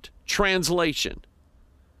consistent translation,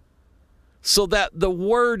 so that the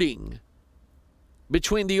wording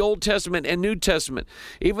between the Old Testament and New Testament,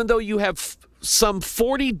 even though you have some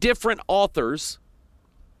 40 different authors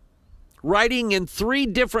writing in 3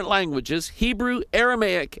 different languages, Hebrew,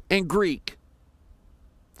 Aramaic, and Greek,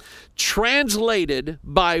 translated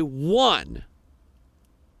by one.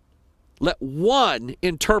 Let one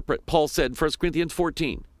interpret, Paul said in 1 Corinthians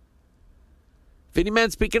 14. If any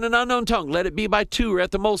man speak in an unknown tongue, let it be by 2 or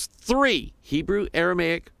at the most 3, Hebrew,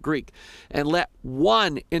 Aramaic, Greek, and let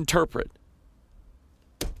one interpret.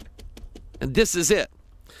 And this is it.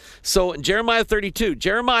 So in Jeremiah 32,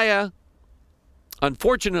 Jeremiah,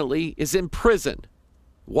 unfortunately, is in prison.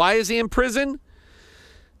 Why is he in prison?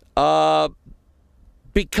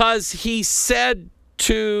 Because he said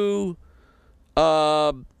to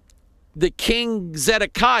the king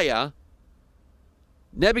Zedekiah,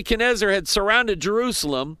 Nebuchadnezzar had surrounded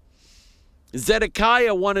Jerusalem.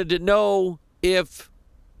 Zedekiah wanted to know if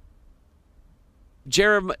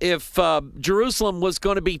Jerusalem was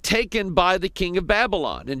going to be taken by the king of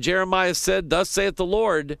Babylon. And Jeremiah said, thus saith the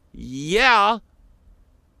Lord, yeah,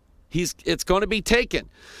 it's going to be taken.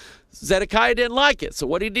 Zedekiah didn't like it. So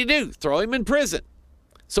what did he do? Throw him in prison.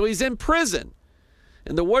 So he's in prison.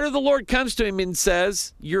 And the word of the Lord comes to him and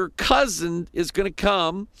says, your cousin is going to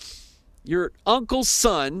come. Your uncle's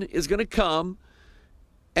son is going to come,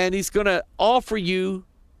 and he's going to offer you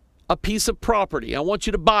a piece of property. I want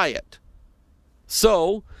you to buy it.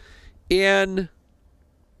 So, in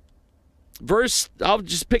I'll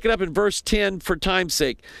just pick it up in verse 10 for time's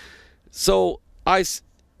sake. So,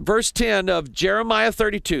 verse 10 of Jeremiah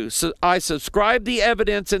 32, so I subscribed the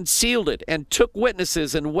evidence and sealed it and took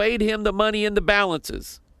witnesses and weighed him the money in the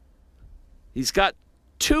balances. He's got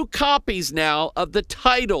 2 copies now of the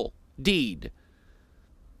title deed,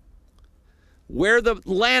 where the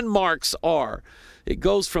landmarks are. It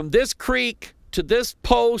goes from this creek to this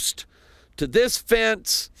post to this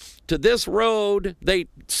fence to this road. They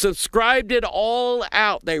subscribed it all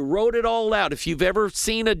out. They wrote it all out. If you've ever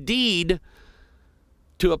seen a deed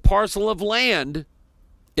to a parcel of land,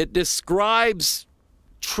 it describes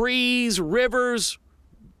trees, rivers,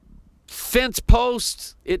 fence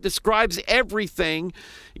posts. It describes everything,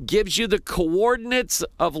 gives you the coordinates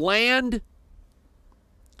of land.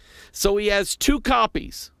 So he has 2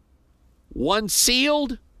 copies, one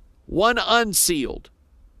sealed, one unsealed.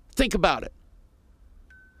 Think about it.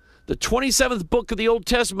 The 27th book of the Old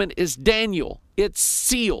Testament is Daniel. It's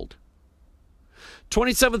sealed.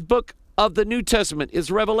 27th book of the New Testament is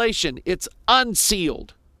Revelation. It's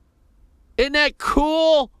unsealed. Isn't that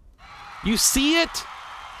cool? You see it?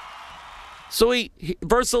 So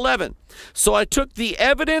verse 11, so I took the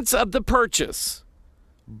evidence of the purchase,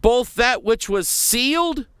 both that which was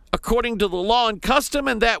sealed according to the law and custom,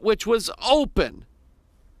 and that which was open,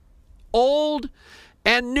 Old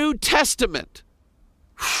and New Testament.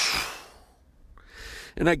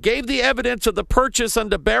 And I gave the evidence of the purchase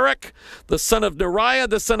unto Baruch, the son of Neriah,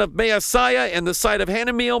 the son of Maaseiah, in the sight of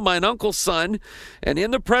Hanamiel, mine uncle's son, and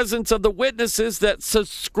in the presence of the witnesses that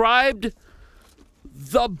subscribed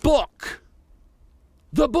the book.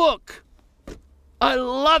 The book. I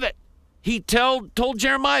love it. He told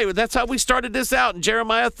Jeremiah, that's how we started this out in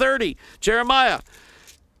Jeremiah 30. Jeremiah,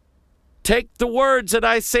 take the words that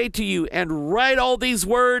I say to you and write all these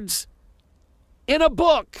words in a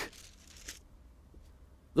book.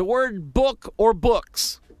 The word book or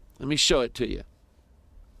books. Let me show it to you.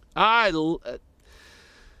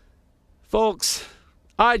 Folks,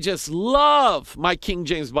 I just love my King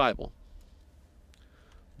James Bible.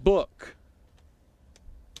 Book.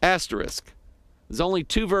 Asterisk. There's only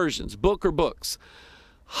 2 versions, book or books.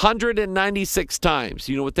 196 times.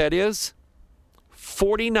 You know what that is?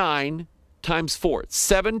 49 times 4.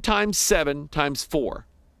 7 times 7 times 4.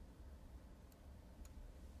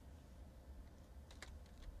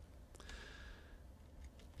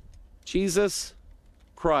 Jesus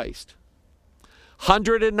Christ.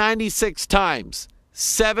 196 times.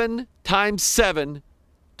 7 times 7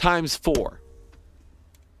 times 4.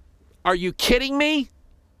 Are you kidding me?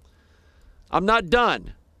 I'm not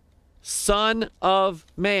done. Son of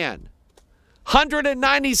man.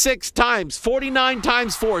 196 times, 49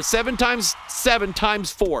 times 4, 7 times 7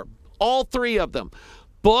 times 4. All 3 of them.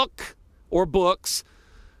 Book or books,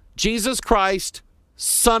 Jesus Christ,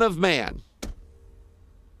 Son of Man.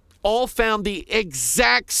 All found the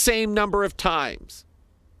exact same number of times.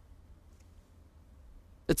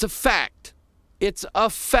 It's a fact. It's a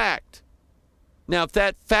fact. Now, if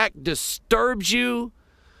that fact disturbs you,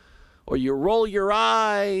 or you roll your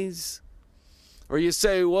eyes, or you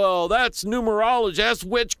say, well, that's numerology, that's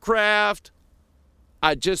witchcraft.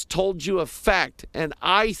 I just told you a fact, and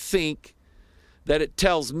I think that it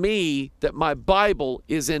tells me that my Bible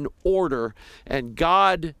is in order, and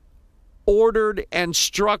God ordered and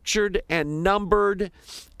structured and numbered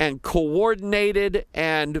and coordinated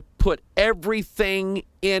and put everything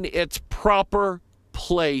in its proper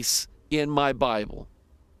place in my Bible.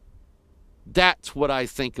 That's what I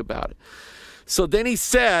think about it. So then he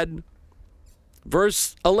said,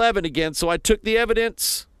 verse 11 again, so I took the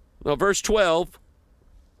evidence, verse 12,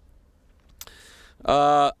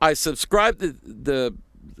 I subscribed the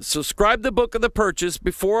book of the purchase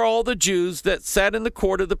before all the Jews that sat in the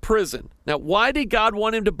court of the prison. Now, why did God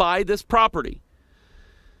want him to buy this property?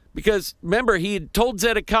 Because remember, he had told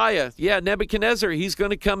Zedekiah, Nebuchadnezzar, he's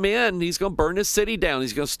going to come in, he's going to burn his city down,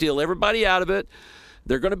 he's going to steal everybody out of it.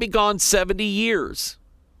 They're going to be gone 70 years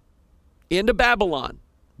into Babylon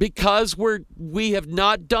because we have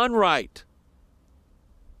not done right.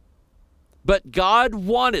 But God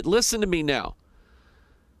wanted, listen to me now.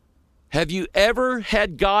 Have you ever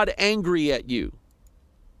had God angry at you?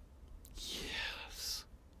 Yes.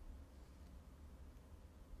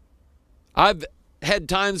 I've had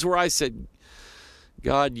times where I said,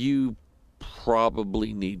 God, you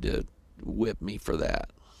probably need to whip me for that.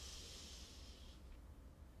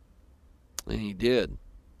 And he did.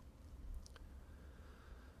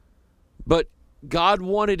 But God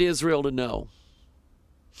wanted Israel to know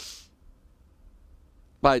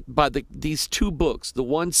by these two books, the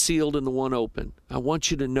one sealed and the one open, I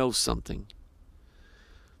want you to know something.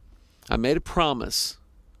 I made a promise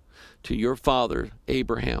to your father,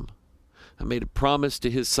 Abraham. I made a promise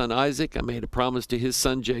to his son Isaac. I made a promise to his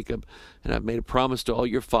son Jacob. And I've made a promise to all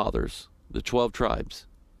your fathers, the 12 tribes,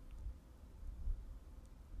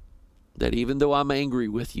 that even though I'm angry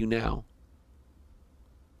with you now,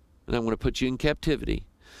 and I'm going to put you in captivity,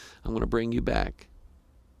 I'm going to bring you back.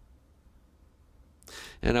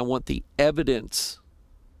 And I want the evidence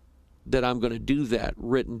that I'm going to do that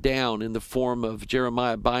written down in the form of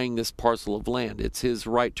Jeremiah buying this parcel of land. It's his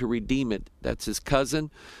right to redeem it. That's his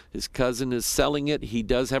cousin. His cousin is selling it. He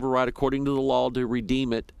does have a right according to the law to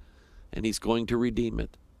redeem it, and he's going to redeem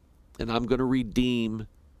it. And I'm going to redeem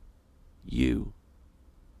you.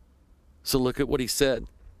 So look at what he said.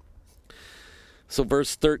 So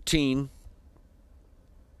verse 13,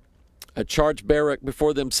 I charged Barak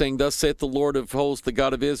before them, saying, Thus saith the Lord of hosts, the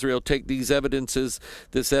God of Israel, take these evidences,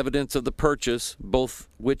 this evidence of the purchase, both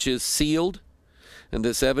which is sealed, and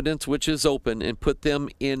this evidence which is open, and put them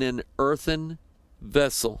in an earthen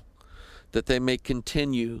vessel, that they may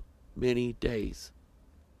continue many days.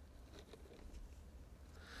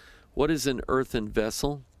 What is an earthen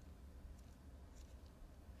vessel?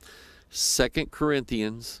 2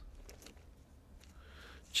 Corinthians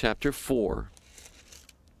chapter 4,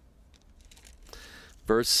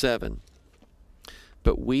 verse 7.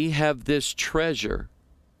 But we have this treasure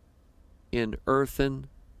in earthen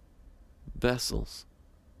vessels,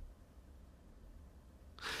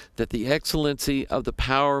 that the excellency of the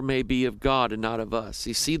power may be of God and not of us.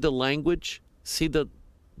 You see the language? See the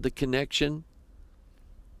connection?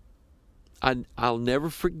 I'll never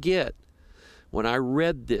forget when I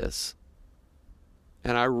read this,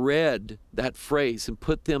 and I read that phrase, and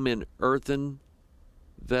put them in earthen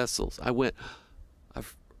vessels. I went,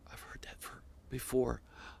 I've heard that before.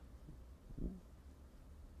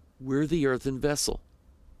 We're the earthen vessel.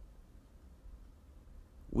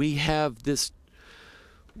 We have this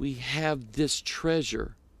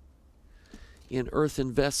treasure in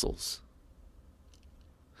earthen vessels.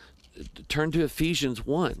 Turn to Ephesians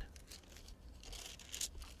 1.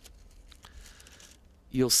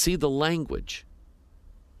 You'll see the language.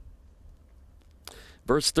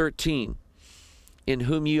 Verse 13, in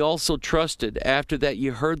whom ye also trusted, after that ye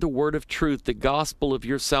heard the word of truth, the gospel of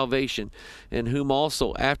your salvation, in whom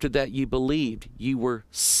also, after that ye believed, ye were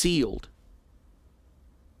sealed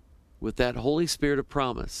with that Holy Spirit of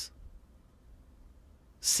promise.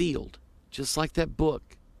 Sealed, just like that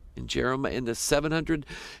book in Jeremiah, in the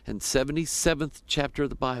 777th chapter of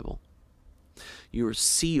the Bible. You are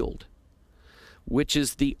sealed, which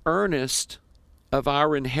is the earnest of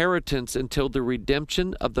our inheritance until the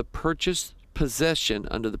redemption of the purchased possession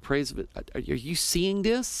under the praise of it. Are you seeing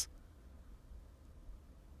this?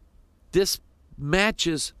 This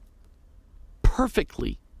matches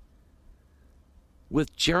perfectly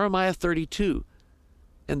with Jeremiah 32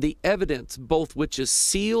 and the evidence both which is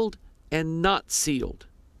sealed and not sealed.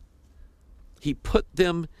 He put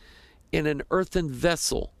them in an earthen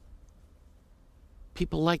vessel.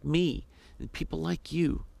 People like me and people like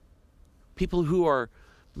you. People who are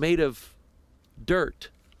made of dirt,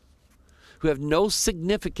 who have no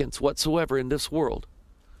significance whatsoever in this world.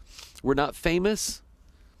 We're not famous.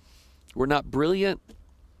 We're not brilliant.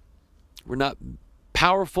 We're not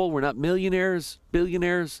powerful. We're not millionaires,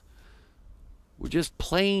 billionaires. We're just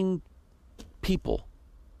plain people.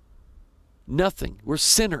 Nothing. We're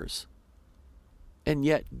sinners. And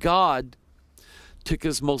yet God took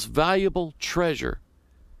his most valuable treasure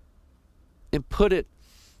and put it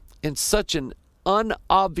in such an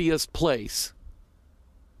unobvious place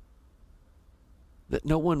that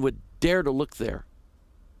no one would dare to look there.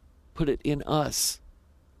 Put it in us,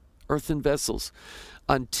 earthen vessels,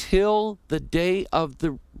 until the day of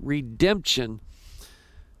the redemption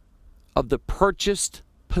of the purchased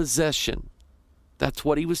possession. That's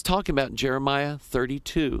what he was talking about in Jeremiah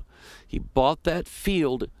 32. He bought that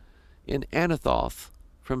field in Anathoth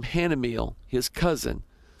from Hanameel, his cousin.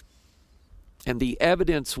 And the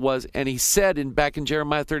evidence was, and he said back in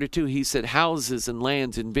Jeremiah 32, he said, houses and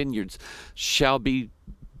lands and vineyards shall be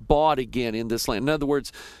bought again in this land. In other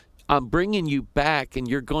words, I'm bringing you back and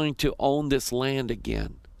you're going to own this land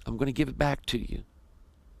again. I'm going to give it back to you.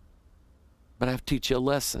 But I have to teach you a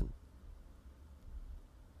lesson.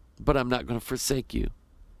 But I'm not going to forsake you.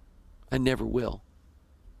 I never will.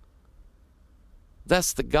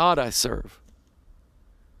 That's the God I serve.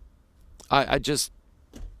 I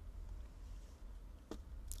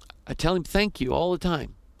tell him thank you all the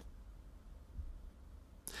time.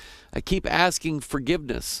 I keep asking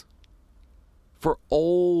forgiveness for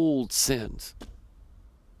old sins.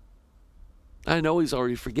 I know he's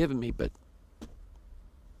already forgiven me, but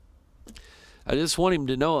I just want him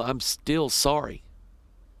to know I'm still sorry.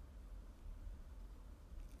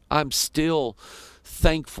 I'm still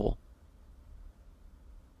thankful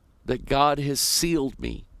that God has sealed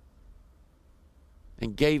me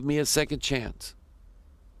and gave me a second chance.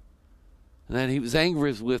 And that he was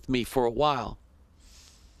angry with me for a while,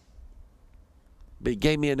 but he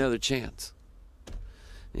gave me another chance.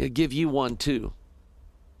 He'll give you one too,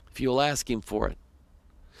 if you'll ask him for it.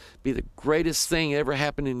 Be the greatest thing ever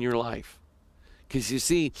happened in your life. Because you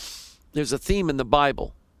see, there's a theme in the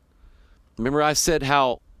Bible. Remember I said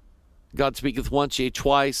how God speaketh once, yea,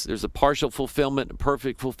 twice. There's a partial fulfillment, a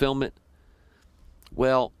perfect fulfillment.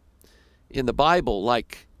 Well, in the Bible,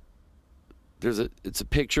 like it's a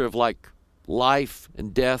picture of like life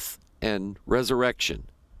and death and resurrection.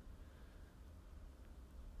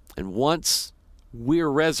 And once we're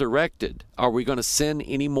resurrected, are we going to sin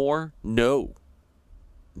anymore? No.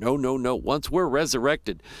 No, no, no. Once we're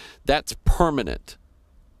resurrected, that's permanent.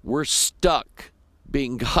 We're stuck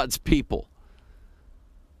being God's people.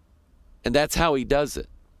 And that's how he does it.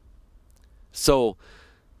 So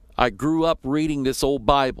I grew up reading this old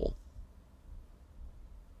Bible.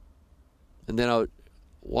 And then I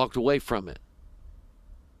walked away from it.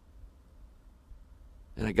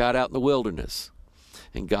 And I got out in the wilderness.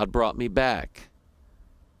 And God brought me back.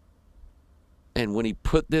 And when he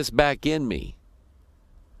put this back in me,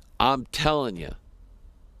 I'm telling you,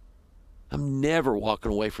 I'm never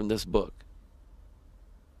walking away from this book.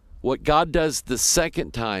 What God does the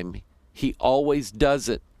second time, he always does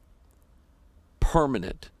it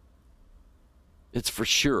permanent. It's for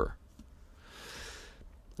sure.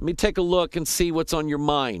 Let me take a look and see what's on your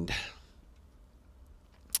mind.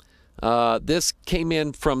 This came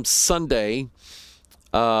in from Sunday.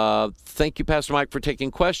 Thank you, Pastor Mike, for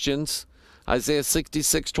taking questions. Isaiah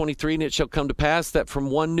 66:23, and it shall come to pass that from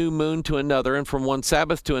one new moon to another, and from one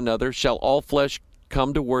Sabbath to another, shall all flesh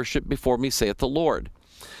come to worship before me, saith the Lord.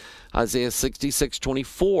 Isaiah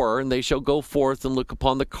 66:24, and they shall go forth and look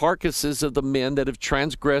upon the carcasses of the men that have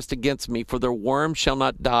transgressed against me, for their worm shall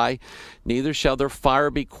not die, neither shall their fire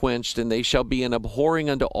be quenched, and they shall be an abhorring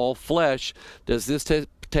unto all flesh. Does this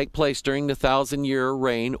take place during the 1,000-year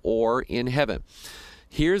reign or in heaven?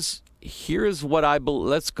 Here's what I believe.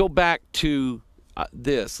 Let's go back to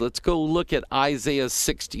this. Let's go look at Isaiah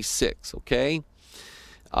 66, okay?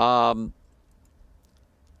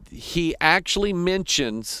 He actually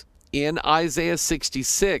mentions in Isaiah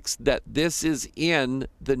 66 that this is in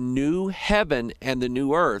the new heaven and the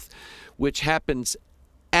new earth, which happens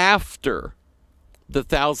after the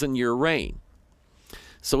 1,000-year reign.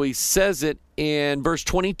 So he says it in verse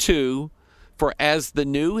 22, for as the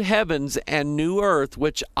new heavens and new earth,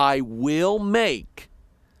 which I will make,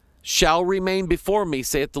 shall remain before me,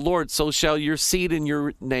 saith the Lord, so shall your seed and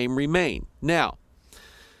your name remain. Now,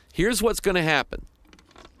 here's what's going to happen.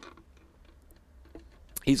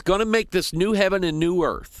 He's going to make this new heaven and new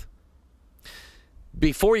earth.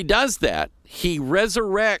 Before he does that, he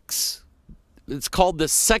resurrects. It's called the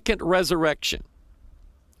second resurrection.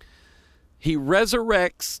 He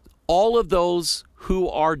resurrects all of those who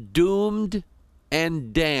are doomed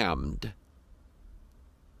and damned.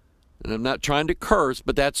 And I'm not trying to curse,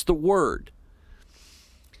 but that's the word.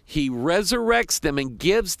 He resurrects them and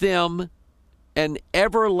gives them an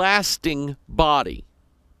everlasting body.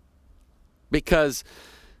 Because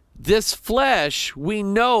this flesh, we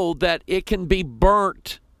know that it can be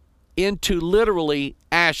burnt into literally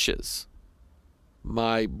ashes.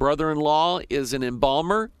 My brother-in-law is an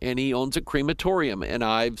embalmer, and he owns a crematorium, and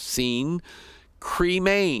I've seen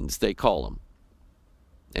cremains, they call them.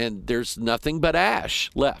 And there's nothing but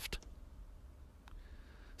ash left.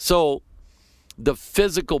 So the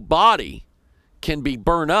physical body can be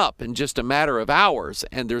burned up in just a matter of hours,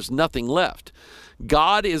 and there's nothing left.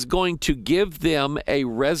 God is going to give them a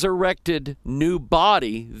resurrected new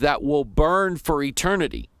body that will burn for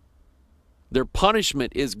eternity. Their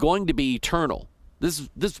punishment is going to be eternal. This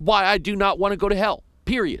is why I do not want to go to hell,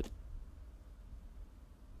 period.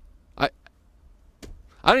 I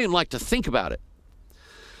don't even like to think about it.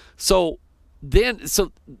 So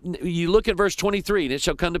you look at verse 23, and it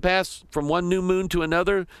shall come to pass from one new moon to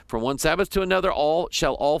another, from one Sabbath to another,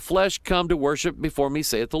 all flesh come to worship before me,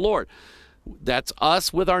 saith the Lord. That's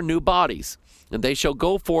us with our new bodies. And they shall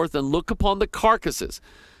go forth and look upon the carcasses.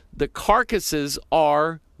 The carcasses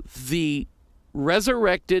are the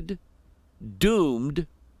resurrected, doomed,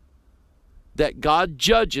 that God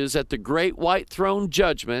judges at the great white throne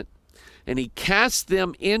judgment, and he casts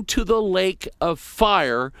them into the lake of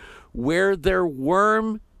fire, where their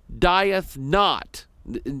worm dieth not.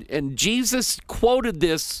 And Jesus quoted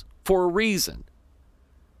this for a reason.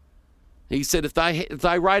 He said, if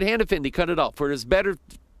thy right hand offend thee, cut it off. For it is better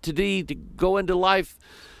to thee to go into life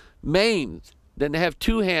maimed than to have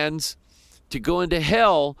two hands to go into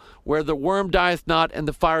hell, where the worm dieth not and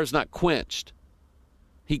the fire is not quenched.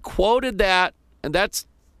 He quoted that, and that's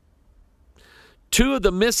two of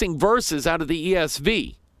the missing verses out of the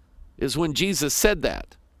ESV, is when Jesus said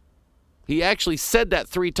that. He actually said that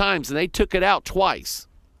 3 times, and they took it out twice.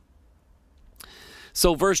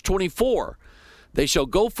 So verse 24, they shall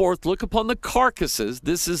go forth, look upon the carcasses.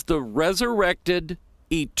 This is the resurrected,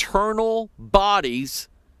 eternal bodies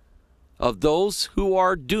of those who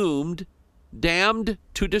are doomed, damned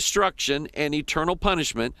to destruction and eternal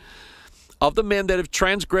punishment, of the men that have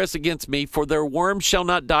transgressed against me, for their worm shall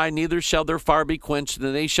not die, neither shall their fire be quenched,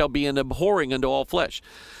 and they shall be an abhorring unto all flesh.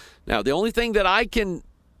 Now, the only thing that I can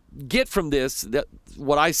get from this, that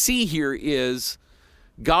what I see here, is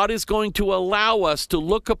God is going to allow us to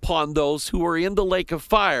look upon those who are in the lake of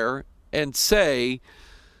fire and say,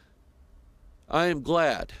 I am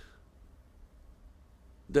glad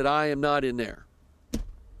that I am not in there.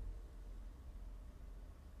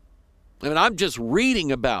 I mean, I'm just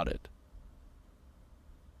reading about it.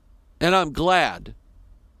 And I'm glad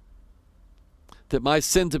that my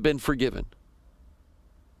sins have been forgiven,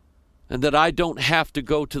 and that I don't have to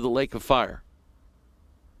go to the lake of fire.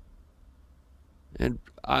 And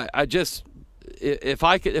I just, if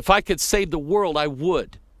I could save the world, I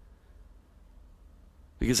would.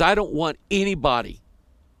 Because I don't want anybody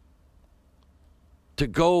to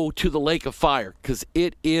go to the lake of fire, because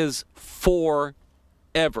it is forever.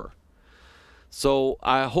 So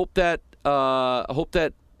I hope that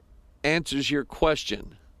answers your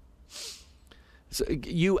question. So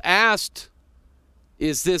you asked,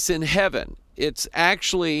 is this in heaven? It's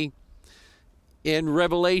actually in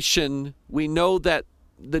Revelation. We know that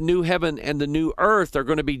the new heaven and the new earth are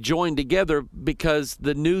going to be joined together, because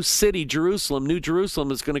the new city, Jerusalem, New Jerusalem,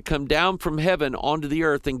 is going to come down from heaven onto the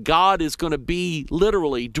earth, and God is going to be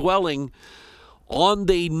literally dwelling on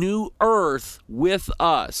the new earth with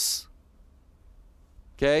us.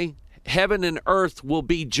 Okay? Heaven and earth will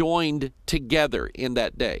be joined together in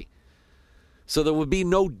that day. So there will be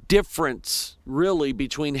no difference really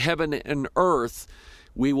between heaven and earth.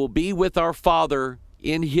 We will be with our Father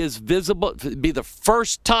in his visible, be the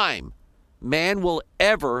first time man will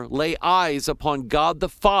ever lay eyes upon God the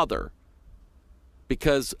Father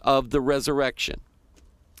because of the resurrection.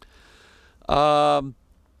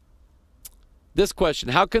 This question,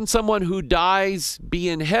 how can someone who dies be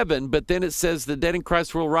in heaven, but then it says the dead in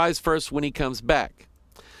Christ will rise first when he comes back?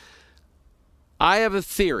 I have a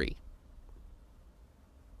theory.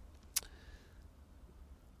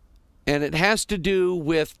 And it has to do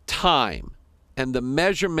with time and the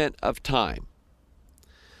measurement of time.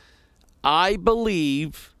 I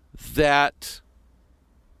believe that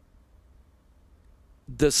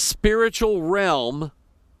the spiritual realm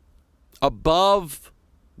above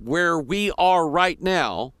where we are right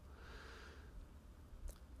now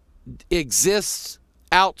exists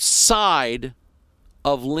outside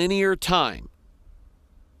of linear time.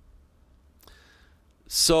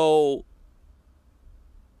 So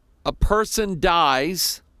a person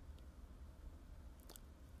dies,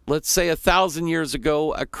 let's say 1,000 years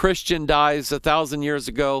ago. A Christian dies 1,000 years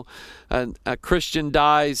ago. And a Christian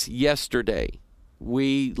dies yesterday.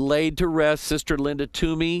 We laid to rest Sister Linda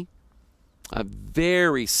Toomey I'm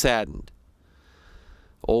very saddened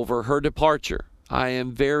over her departure. I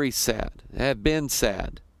am very sad. Have been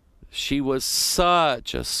sad. She was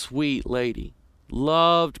such a sweet lady.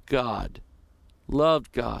 Loved God.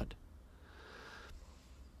 Loved God.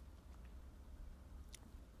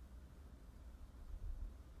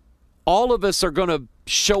 All of us are going to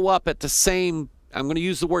show up at the same, I'm going to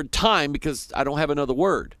use the word time because I don't have another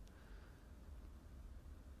word.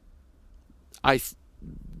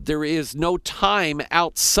 There is no time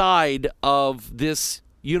outside of this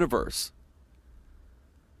universe.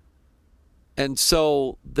 And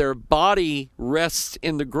so their body rests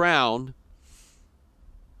in the ground,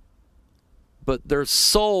 but their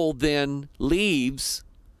soul then leaves.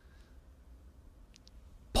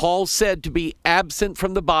 Paul said to be absent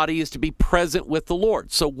from the body is to be present with the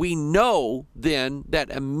Lord. So we know then that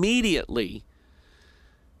immediately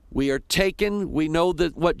we are taken. We know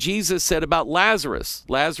that what Jesus said about Lazarus.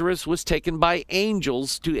 Lazarus was taken by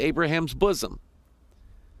angels to Abraham's bosom.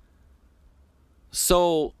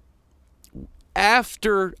 So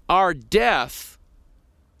after our death,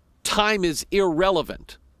 time is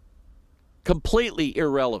irrelevant, completely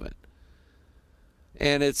irrelevant.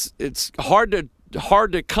 And it's hard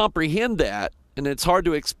to comprehend that, and it's hard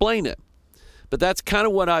to explain it. But that's kind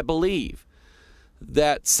of what I believe,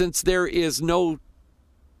 that since there is no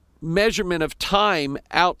measurement of time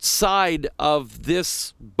outside of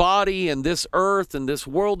this body and this earth and this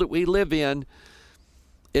world that we live in,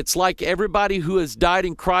 it's like everybody who has died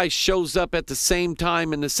in Christ shows up at the same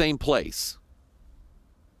time in the same place.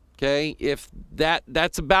 Okay? If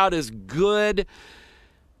that's about as good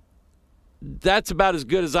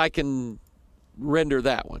as I can render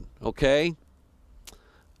that one. Okay?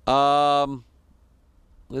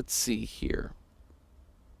 Let's see here.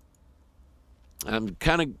 I'm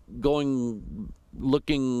kind of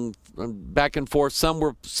looking back and forth. Some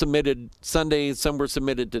were submitted Sunday, some were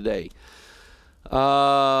submitted today.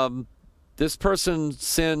 This person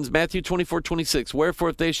sends Matthew 24:26. Wherefore,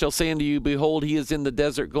 if they shall say unto you, behold, he is in the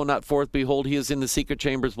desert, go not forth. Behold, he is in the secret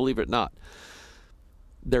chambers, believe it not.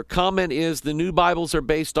 Their comment is the new Bibles are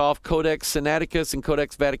based off Codex Sinaiticus and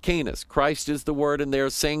Codex Vaticanus. Christ is the Word, and they are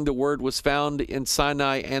saying the Word was found in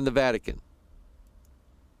Sinai and the Vatican.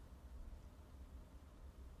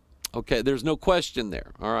 Okay, there's no question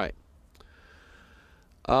there. All right.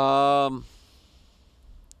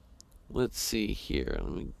 Let's see here.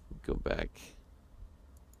 Let me go back.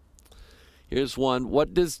 Here's one.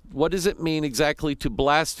 What does it mean exactly to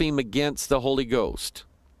blaspheme against the Holy Ghost?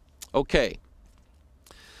 Okay.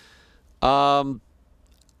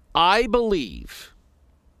 I believe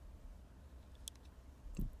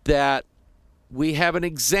that we have an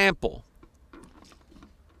example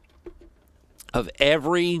of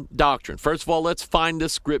every doctrine. First of all, let's find the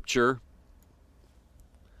scripture.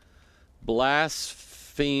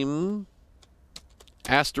 Blaspheme,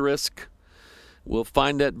 asterisk. We'll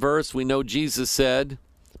find that verse. We know Jesus said,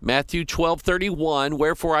 Matthew 12:31,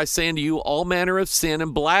 wherefore I say unto you, all manner of sin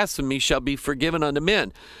and blasphemy shall be forgiven unto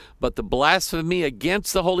men, but the blasphemy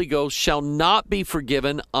against the Holy Ghost shall not be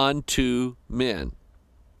forgiven unto men.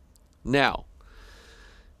 Now,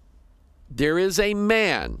 there is a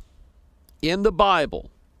man in the Bible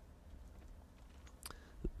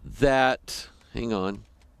that, hang on,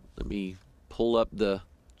 let me pull up the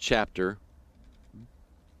chapter.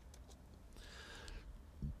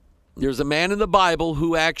 There's a man in the Bible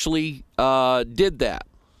who actually did that.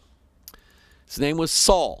 His name was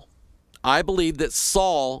Saul. I believe that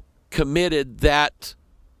Saul committed that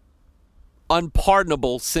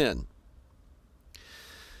unpardonable sin.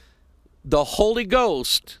 The Holy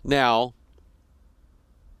Ghost now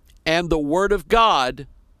and the Word of God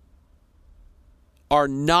are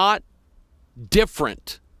not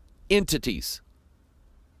different entities.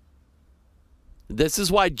 This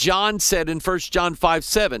is why John said in 1 John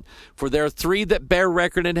 5:7, for there are three that bear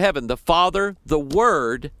record in heaven, the Father, the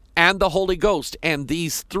Word, and the Holy Ghost, and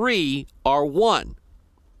these three are one.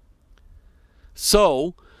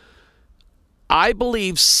 So, I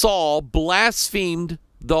believe Saul blasphemed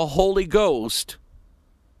the Holy Ghost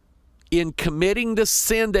in committing the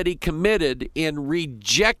sin that he committed in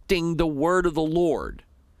rejecting the word of the Lord.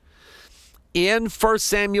 In 1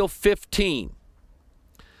 Samuel 15,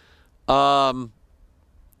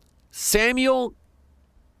 Samuel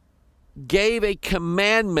gave a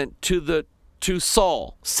commandment to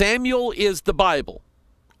Saul. Samuel is the Bible.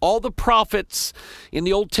 All the prophets in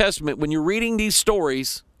the Old Testament, when you're reading these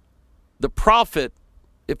stories, the prophet,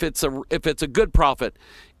 if it's a good prophet,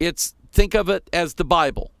 think of it as the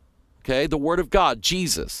Bible. Okay, the Word of God,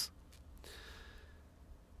 Jesus.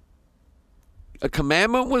 A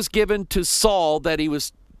commandment was given to Saul that he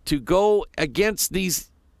was to go against the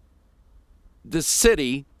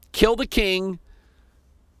city, kill the king,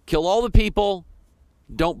 kill all the people,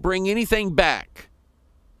 don't bring anything back.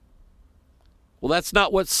 Well, that's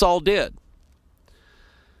not what Saul did.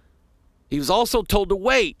 He was also told to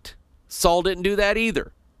wait. Saul didn't do that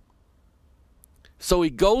either. So he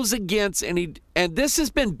goes against, and this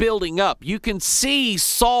has been building up. You can see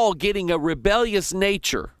Saul getting a rebellious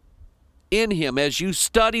nature in him as you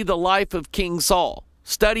study the life of King Saul.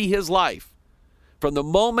 Study his life. From the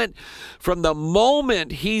moment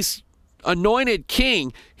he's anointed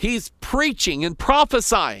king, he's preaching and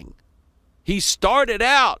prophesying. He started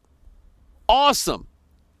out awesome,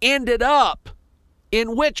 ended up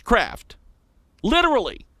in witchcraft,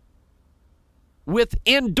 literally, with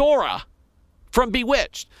Endora from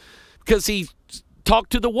Bewitched, because he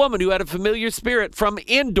talked to the woman who had a familiar spirit from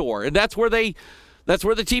Endor, and that's where the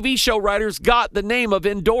TV show writers got the name of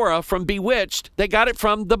Endora from Bewitched. They got it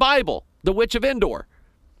from the Bible, the Witch of Endor.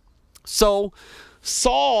 So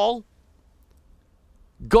Saul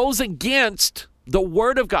goes against the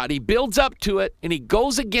Word of God. He builds up to it, and he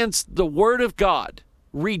goes against the Word of God,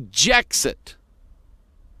 rejects it.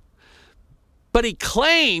 But he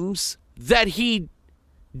claims that he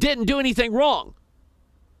didn't do anything wrong.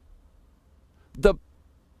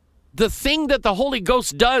 The thing that the Holy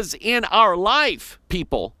Ghost does in our life,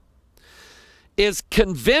 people, is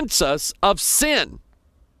convince us of sin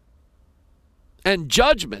and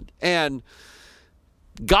judgment and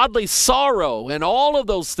godly sorrow and all of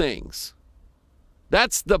those things.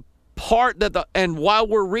 That's the part and while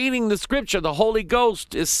we're reading the scripture, the Holy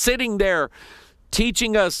Ghost is sitting there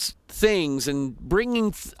teaching us things and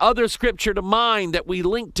bringing other scripture to mind that we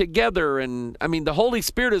link together. And I mean, the Holy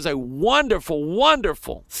Spirit is a wonderful,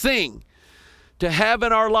 wonderful thing to have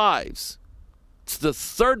in our lives. It's the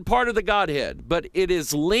third part of the Godhead, but it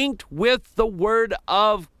is linked with the Word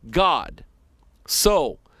of God.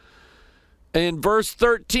 So, in verse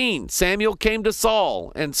 13, Samuel came to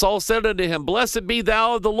Saul, and Saul said unto him, Blessed be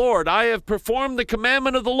thou of the Lord. I have performed the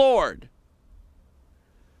commandment of the Lord.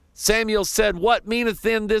 Samuel said, What meaneth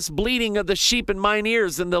then this bleating of the sheep in mine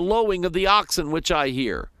ears, and the lowing of the oxen which I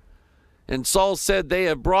hear? And Saul said, They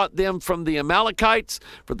have brought them from the Amalekites,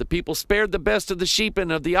 for the people spared the best of the sheep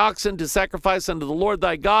and of the oxen to sacrifice unto the Lord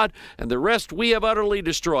thy God, and the rest we have utterly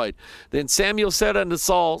destroyed. Then Samuel said unto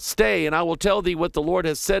Saul, Stay, and I will tell thee what the Lord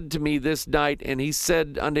has said to me this night. And he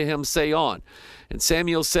said unto him, Say on. And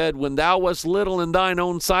Samuel said, When thou wast little in thine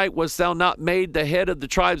own sight, wast thou not made the head of the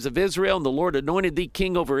tribes of Israel? And the Lord anointed thee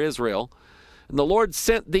king over Israel. And the Lord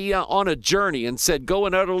sent thee on a journey and said, Go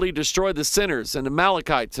and utterly destroy the sinners and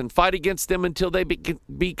Amalekites, and fight against them until they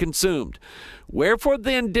be consumed. Wherefore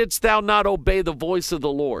then didst thou not obey the voice of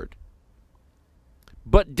the Lord,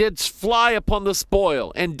 but didst fly upon the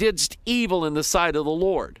spoil, and didst evil in the sight of the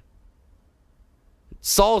Lord?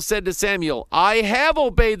 Saul said to Samuel, I have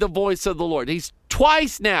obeyed the voice of the Lord. He's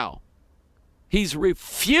twice now. He's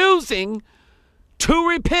refusing to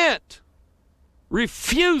repent.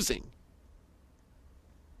 Refusing.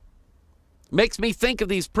 Makes me think of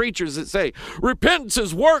these preachers that say, repentance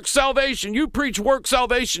is work salvation. You preach work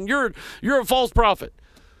salvation. You're a false prophet.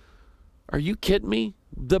 Are you kidding me?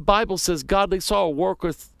 The Bible says godly sorrow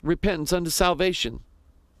worketh repentance unto salvation.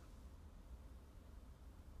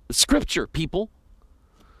 Scripture, people.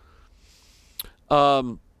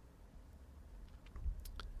 Saul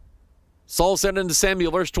said unto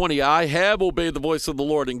Samuel, verse 20, I have obeyed the voice of the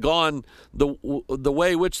Lord and gone the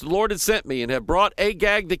way which the Lord had sent me, and have brought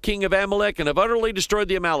Agag the king of Amalek, and have utterly destroyed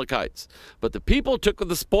the Amalekites. But the people took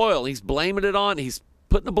the spoil. He's blaming it on, he's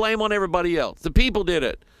putting the blame on everybody else. The people did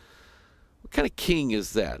it. What kind of king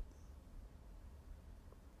is that?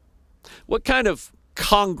 What kind of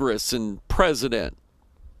Congress and president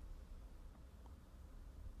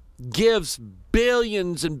gives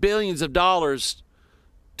billions and billions of dollars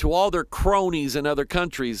to all their cronies in other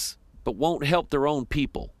countries, but won't help their own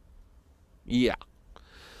people? Yeah.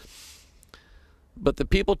 But the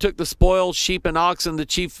people took the spoil, sheep and oxen, the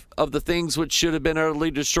chief of the things which should have been utterly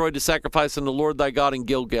destroyed, to sacrifice unto the Lord thy God in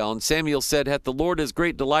Gilgal. And Samuel said, Hath the Lord as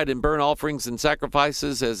great delight in burnt offerings and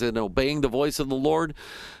sacrifices as in obeying the voice of the Lord?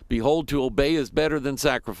 Behold, to obey is better than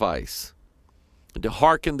sacrifice, and to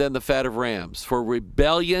hearken than the fat of rams. For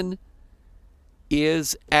rebellion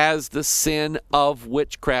is as the sin of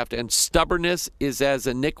witchcraft, and stubbornness is as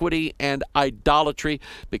iniquity and idolatry.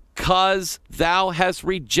 Because thou hast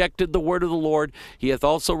rejected the word of the Lord, he hath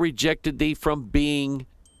also rejected thee from being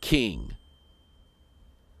king.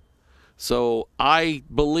 So I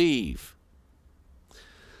believe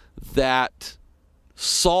that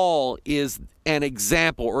Saul is an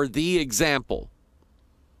example, or the example,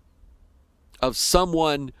 of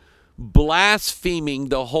someone blaspheming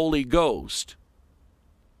the Holy Ghost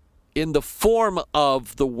in the form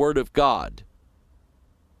of the Word of God,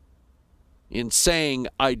 in saying,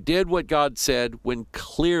 I did what God said, when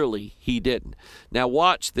clearly he didn't. Now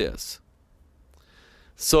watch this.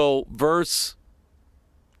 So verse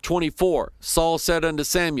 24, Saul said unto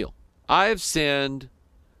Samuel, I have sinned,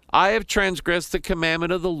 I have transgressed the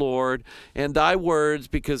commandment of the Lord and thy words,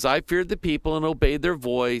 because I feared the people and obeyed their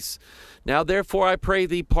voice. Now therefore I pray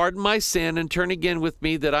thee, pardon my sin, and turn again with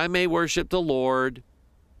me, that I may worship the Lord.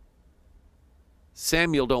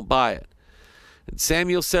 Samuel don't buy it. And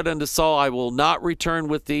Samuel said unto Saul, I will not return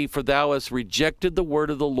with thee, for thou hast rejected the word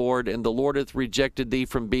of the Lord, and the Lord hath rejected thee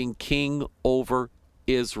from being king over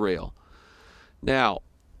Israel. Now,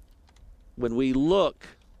 when we look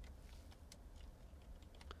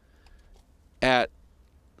at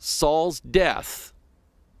Saul's death,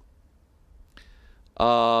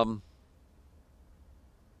 let's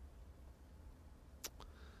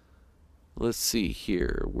see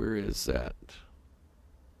here. Where is that?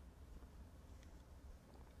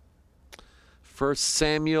 1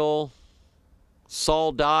 Samuel,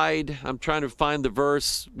 Saul died. I'm trying to find the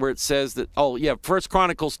verse where it says that, 1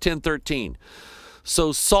 Chronicles 10:13.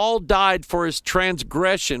 So Saul died for his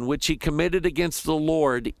transgression, which he committed against the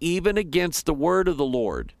Lord, even against the word of the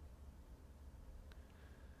Lord,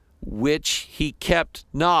 which he kept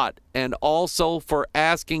not, and also for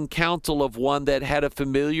asking counsel of one that had a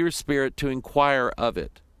familiar spirit to inquire of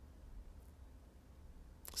it.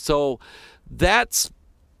 So that's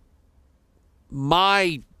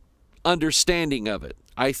my understanding of it.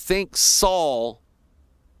 I think Saul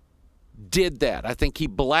did that. I think he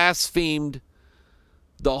blasphemed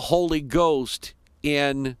the Holy Ghost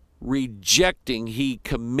in rejecting. He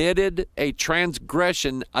committed a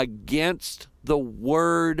transgression against the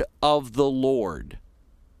word of the Lord.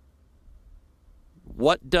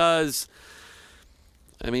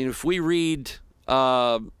 If we read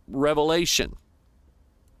Revelation,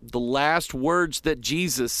 the last words that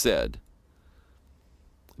Jesus said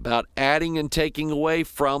about adding and taking away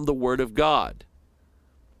from the Word of God.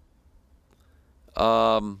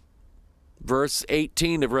 Verse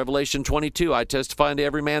 18 of Revelation 22, I testify unto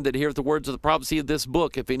every man that heareth the words of the prophecy of this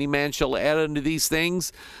book. If any man shall add unto these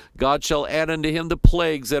things, God shall add unto him the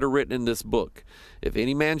plagues that are written in this book. If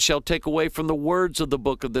any man shall take away from the words of the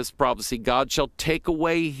book of this prophecy, God shall take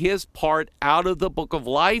away his part out of the book of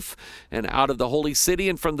life and out of the holy city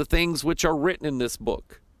and from the things which are written in this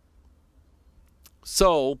book.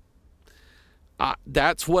 So,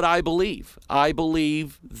 that's what I believe. I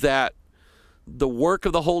believe that the work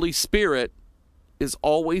of the Holy Spirit is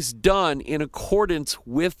always done in accordance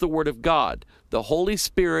with the Word of God. The Holy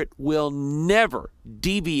Spirit will never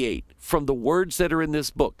deviate from the words that are in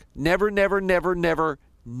this book. Never, never, never, never,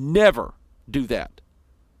 never do that.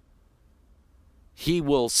 He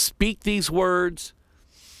will speak these words.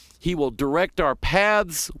 He will direct our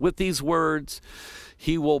paths with these words.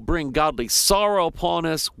 He will bring godly sorrow upon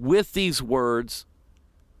us with these words.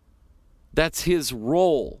 That's his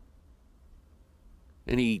role.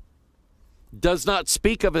 And he does not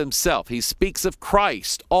speak of himself. He speaks of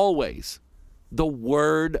Christ always, the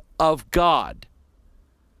Word of God.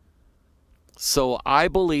 So I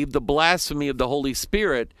believe the blasphemy of the Holy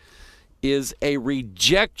Spirit is a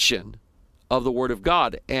rejection of the Word of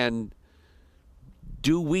God. And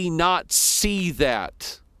do we not see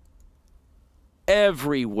that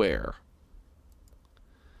everywhere?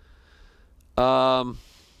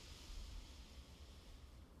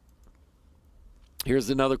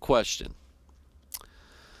 Here's another question.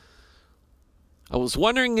 I was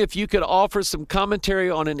wondering if you could offer some commentary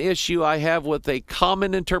on an issue I have with a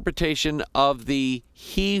common interpretation of the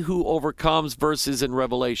 "he who overcomes" verses in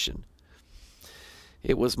Revelation.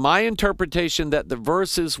 It was my interpretation that the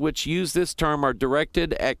verses which use this term are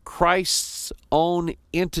directed at Christ's own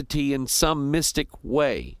entity in some mystic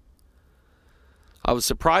way. I was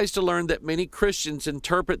surprised to learn that many Christians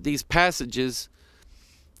interpret these passages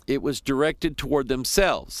it was directed toward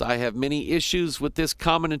themselves. I have many issues with this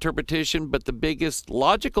common interpretation, but the biggest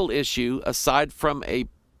logical issue, aside from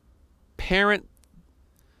apparent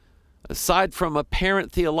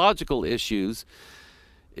theological issues,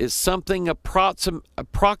 is something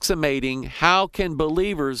approximating how can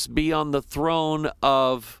believers be on the throne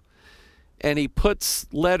of, and he puts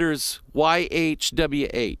letters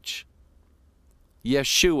YHWH,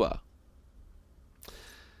 Yeshua.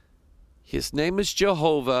 His name is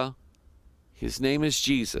Jehovah. His name is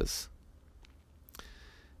Jesus.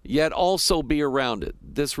 Yet also be around it.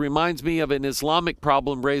 This reminds me of an Islamic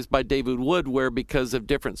problem raised by David Wood, where because of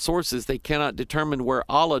different sources, they cannot determine where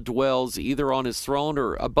Allah dwells, either on his throne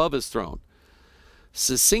or above his throne.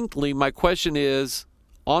 succinctly, my question is,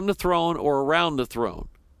 on the throne or around the throne?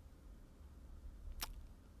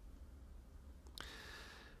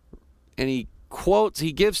 And he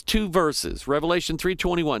gives two verses. Revelation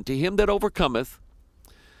 3:21, to him that overcometh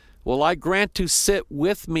will I grant to sit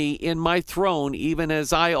with me in my throne, even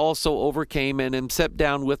as I also overcame and am set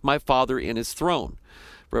down with my Father in his throne.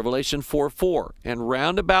 Revelation 4:4, and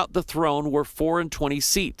round about the throne were 24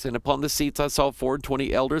 seats, and upon the seats I saw 24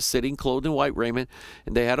 elders sitting, clothed in white raiment,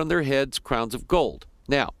 and they had on their heads crowns of gold.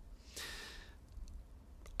 Now,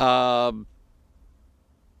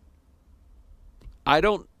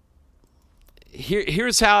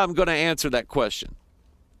 here's how I'm going to answer that question.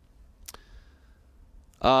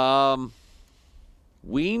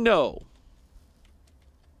 We know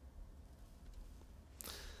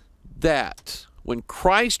that when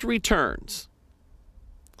Christ returns,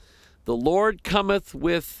 the Lord cometh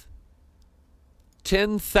with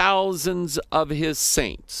 10,000s of his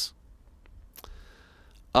saints.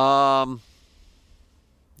 Let's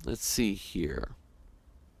see here.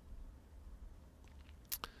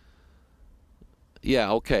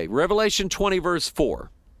 Yeah, okay. Revelation 20, verse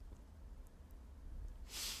 4.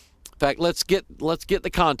 In fact, let's get the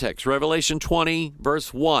context. Revelation 20,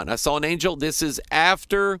 verse 1. I saw an angel. This is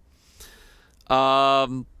after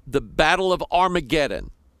the battle of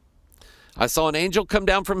Armageddon. I saw an angel come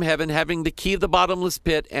down from heaven, having the key of the bottomless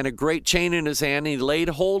pit and a great chain in his hand. And he laid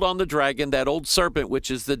hold on the dragon, that old serpent, which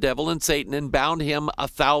is the devil and Satan, and bound him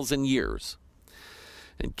 1,000 years,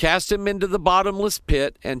 and cast him into the bottomless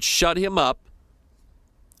pit, and shut him up,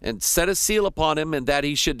 and set a seal upon him, and that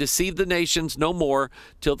he should deceive the nations no more,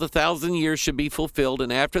 till the 1,000 years should be fulfilled,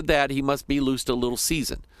 and after that he must be loosed a little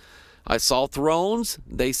season. I saw thrones,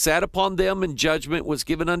 they sat upon them, and judgment was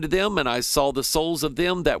given unto them, and I saw the souls of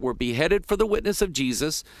them that were beheaded for the witness of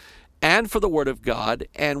Jesus, and for the word of God,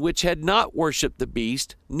 and which had not worshipped the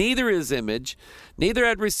beast, neither his image, neither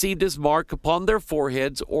had received his mark upon their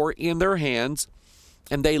foreheads or in their hands,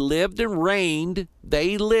 and they lived and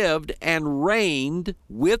reigned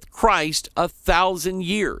with Christ 1,000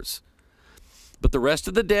 years. But the rest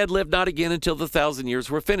of the dead lived not again until the 1,000 years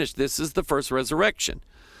were finished. This is the first resurrection.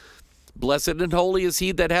 Blessed and holy is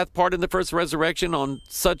he that hath part in the first resurrection. On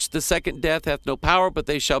such the second death hath no power, but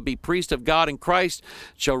they shall be priests of God, and Christ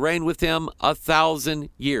shall reign with him 1,000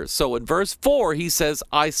 years. So in verse 4 he says,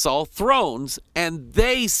 I saw thrones, and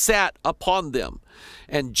they sat upon them,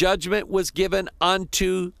 and judgment was given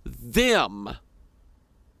unto them.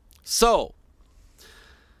 So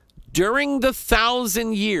during the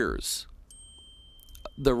 1,000 years,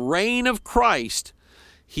 the reign of Christ,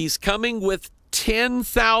 he's coming with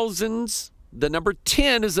 10,000s. The number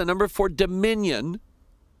 10 is the number for dominion.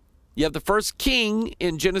 You have the first king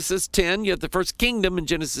in Genesis 10. You have the first kingdom in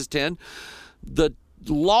Genesis 10. The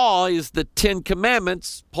law is the 10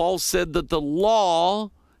 commandments. Paul said that the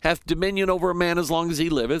law hath dominion over a man as long as he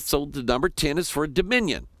liveth. So the number 10 is for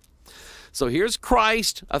dominion. So here's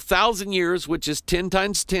Christ, 1,000 years, which is 10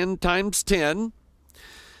 times 10 times 10.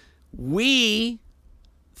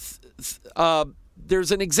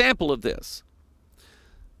 There's an example of this.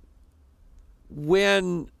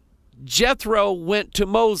 When Jethro went to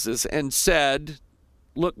Moses and said,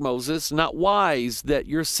 look, Moses, not wise that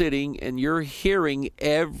you're sitting and you're hearing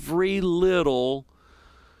every little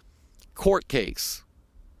court case.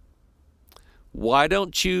 Why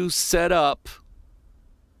don't you set up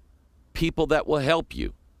people that will help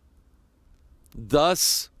you?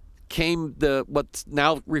 Thus came what's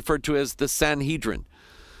now referred to as the Sanhedrin,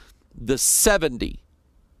 the 70.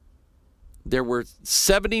 There were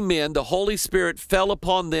 70 men. The Holy Spirit fell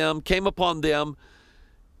upon them, came upon them,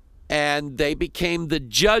 and they became the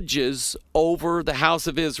judges over the house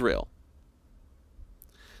of Israel.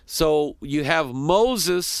 So you have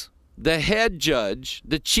Moses, the head judge,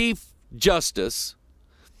 the chief justice,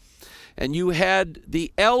 and you had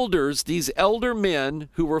the elders, these elder men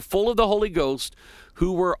who were full of the Holy Ghost,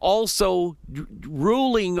 who were also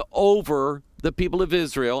ruling over the people of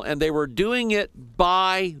Israel, and they were doing it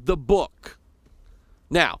by the book.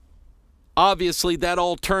 Now, obviously that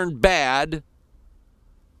all turned bad,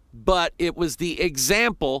 but it was the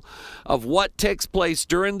example of what takes place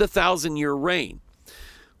during the 1,000-year reign.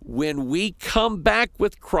 When we come back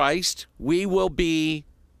with Christ, we will be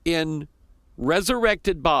in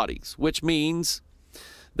resurrected bodies, which means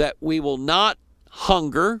that we will not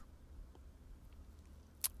hunger,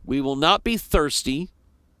 we will not be thirsty,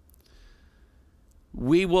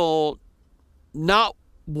 we will not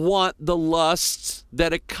want the lusts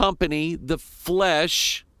that accompany the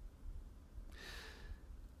flesh.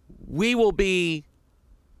 We will be,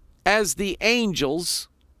 as the angels,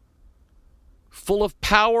 full of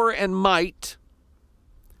power and might,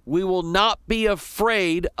 We will not be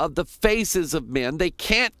afraid of the faces of men. They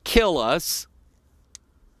can't kill us.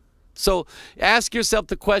 So ask yourself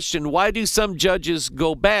the question, why do some judges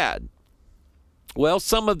go bad? Well,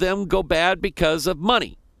 some of them go bad because of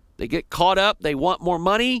money. They get caught up. They want more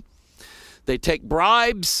money. They take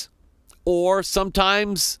bribes, or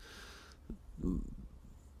sometimes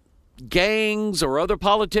gangs or other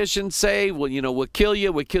politicians say, well, we'll kill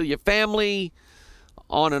you, we'll kill your family,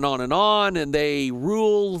 on and on and on, and they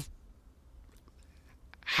rule.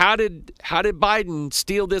 How did Biden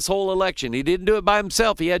steal this whole election? He didn't do it by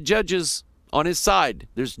himself. He had judges on his side.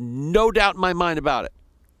 There's no doubt in my mind about it.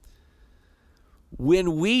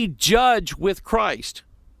 When we judge with Christ,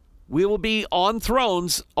 we will be on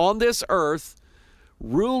thrones on this earth,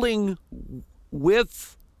 ruling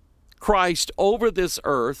with Christ over this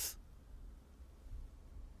earth.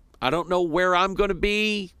 I don't know where I'm going to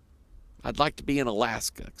be. I'd like to be in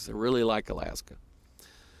Alaska because I really like Alaska.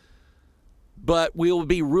 But we will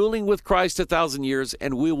be ruling with Christ 1,000 years,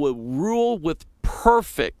 and we will rule with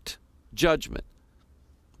perfect judgment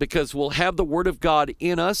because we'll have the Word of God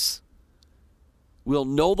in us. We'll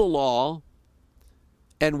know the law,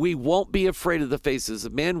 and we won't be afraid of the faces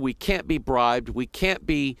of men. We can't be bribed. We can't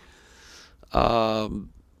be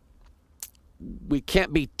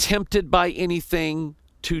tempted by anything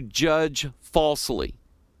to judge falsely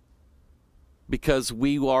because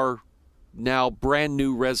we are now brand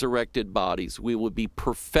new resurrected bodies. We will be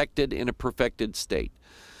perfected in a perfected state.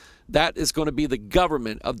 That is going to be the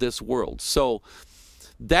government of this world. So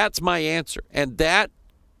that's my answer. And that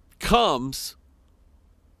comes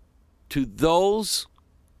to those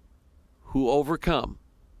who overcome.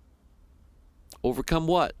 Overcome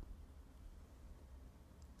what?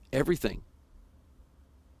 Everything.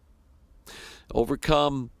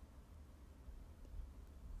 Overcome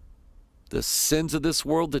the sins of this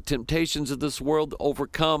world, the temptations of this world,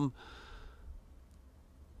 overcome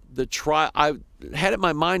the trial. I had it in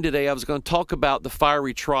my mind today, I was going to talk about the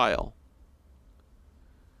fiery trial.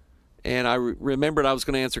 And I remembered I was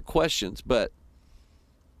going to answer questions, but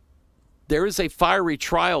there is a fiery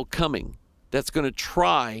trial coming that's going to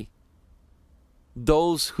try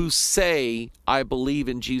those who say, I believe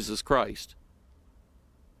in Jesus Christ.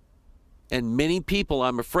 And many people,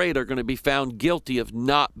 I'm afraid, are going to be found guilty of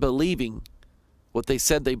not believing what they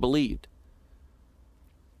said they believed.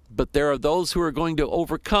 But there are those who are going to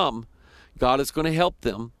overcome. God is going to help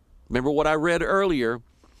them. Remember what I read earlier.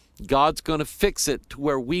 God's going to fix it to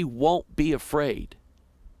where we won't be afraid.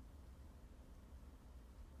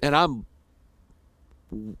 And I'm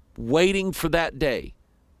waiting for that day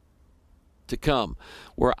to come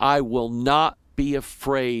where I will not be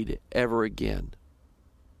afraid ever again.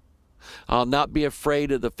 I'll not be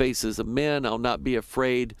afraid of the faces of men. I'll not be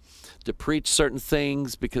afraid to preach certain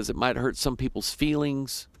things because it might hurt some people's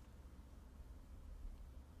feelings.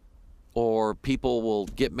 Or people will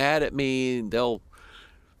get mad at me. They'll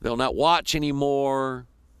not watch anymore.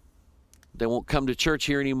 They won't come to church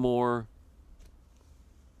here anymore.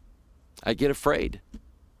 I get afraid.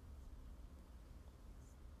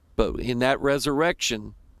 But in that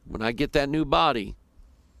resurrection, when I get that new body,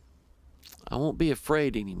 I won't be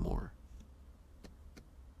afraid anymore.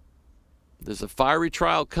 There's a fiery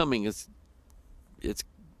trial coming.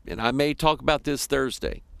 And I may talk about this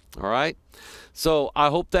Thursday. All right? So I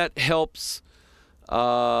hope that helps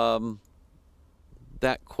that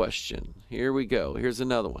question. Here we go. Here's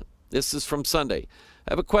another one. This is from Sunday.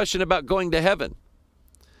 I have a question about going to heaven.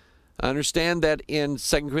 I understand that in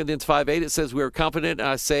 2 Corinthians 5:8 it says we are confident,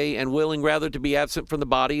 I say, and willing rather to be absent from the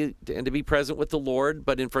body and to be present with the Lord.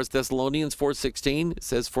 But in 1 Thessalonians 4:16 it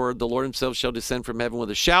says, for the Lord himself shall descend from heaven with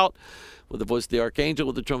a shout, with the voice of the archangel,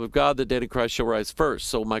 with the trump of God, the dead in Christ shall rise first.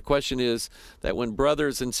 So my question is that when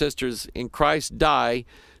brothers and sisters in Christ die,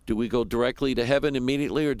 do we go directly to heaven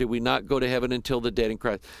immediately, or do we not go to heaven until the dead in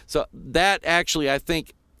Christ? So that actually, I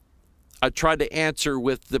think, I tried to answer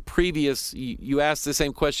with the previous, you asked the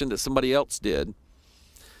same question that somebody else did.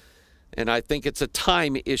 And I think it's a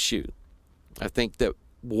time issue. I think that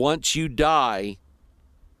once you die,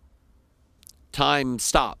 time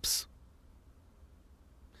stops.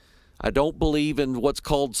 I don't believe in what's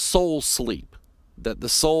called soul sleep, that the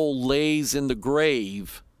soul lays in the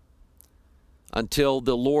grave until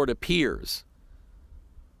the Lord appears.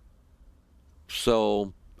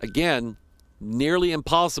 So, again, nearly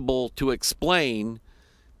impossible to explain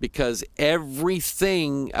because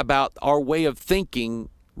everything about our way of thinking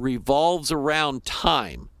revolves around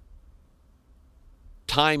time.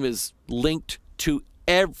 Time is linked to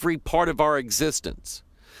every part of our existence.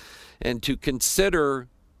 And to consider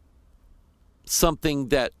something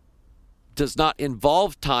that does not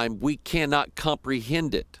involve time, we cannot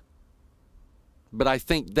comprehend it. But I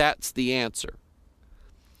think that's the answer.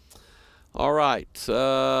 All right,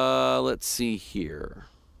 let's see here.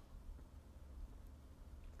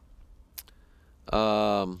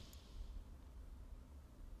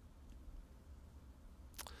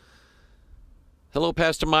 Hello,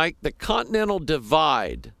 Pastor Mike. The continental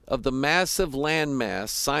divide of the massive landmass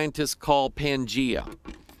scientists call Pangea.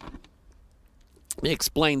 Let me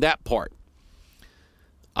explain that part.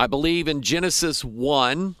 I believe in Genesis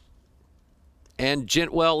 1 and,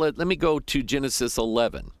 let me go to Genesis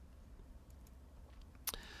 11.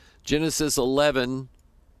 Genesis 11.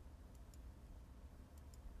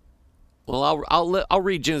 Well, I'll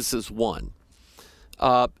read Genesis 1.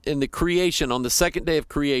 In the creation, on the second day of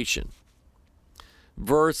creation.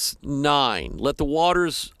 Verse 9, let the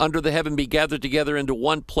waters under the heaven be gathered together into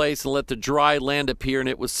one place, and let the dry land appear, and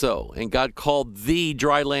it was so. And God called the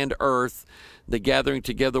dry land earth, the gathering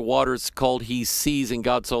together waters called he seas, and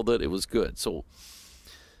God saw that it was good. So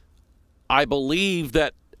I believe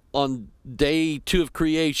that on day 2 of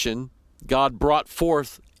creation, God brought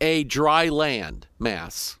forth a dry land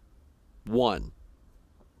mass, 1.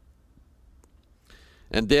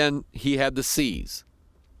 And then he had the seas.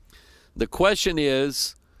 The question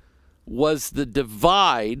is, was the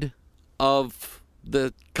divide of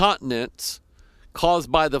the continents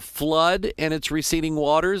caused by the flood and its receding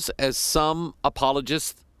waters, as some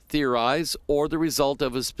apologists theorize, or the result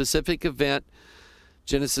of a specific event?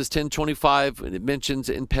 Genesis 10:25, it mentions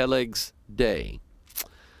in Peleg's day.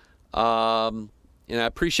 And I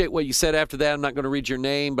appreciate what you said after that. I'm not going to read your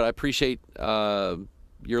name, but I appreciate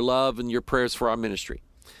your love and your prayers for our ministry.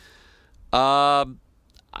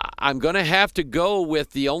 I'm going to have to go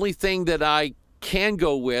with the only thing that I can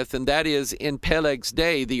go with, and that is in Peleg's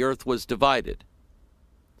day, the earth was divided.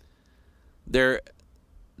 There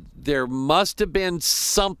must have been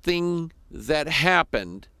something that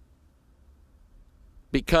happened,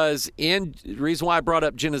 because the reason why I brought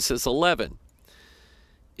up Genesis 11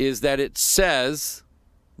 is that it says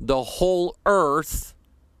the whole earth,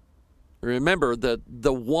 remember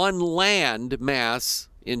the one land mass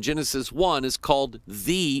in Genesis 1 is called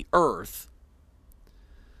the earth.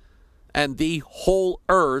 And the whole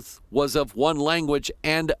earth was of one language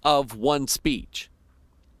and of one speech.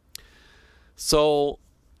 So,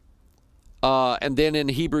 and then in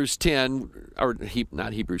Hebrews 10,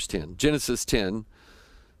 not Hebrews 10, Genesis 10,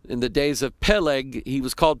 in the days of Peleg, he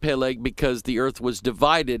was called Peleg because the earth was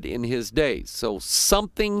divided in his days. So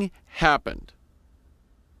something happened.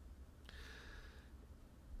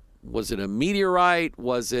 Was it a meteorite?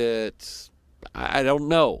 Was it, I don't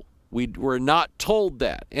know. We're not told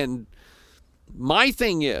that. And my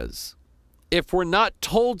thing is, if we're not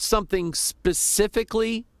told something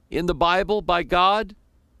specifically in the Bible by God,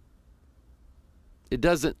 it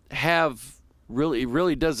doesn't it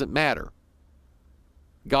really doesn't matter.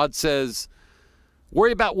 God says,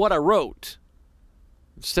 worry about what I wrote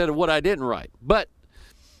instead of what I didn't write. But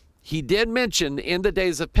he did mention in the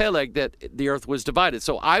days of Peleg that the earth was divided.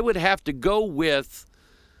 So I would have to go with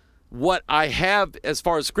what I have as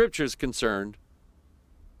far as Scripture is concerned.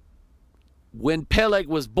 When Peleg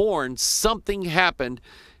was born, something happened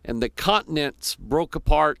and the continents broke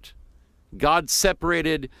apart. God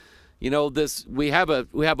separated, this. We have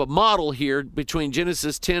a model here between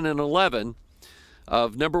Genesis 10 and 11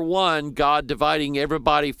 of, number one, God dividing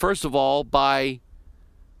everybody, first of all, by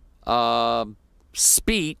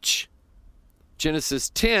speech. Genesis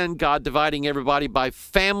 10, God dividing everybody by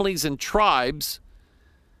families and tribes.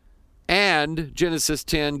 And Genesis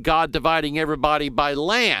 10, God dividing everybody by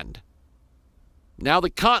land. Now the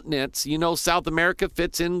continents, South America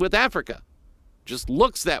fits in with Africa. Just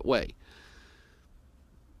looks that way.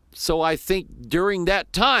 So I think during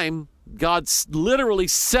that time, God literally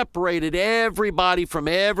separated everybody from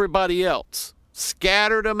everybody else,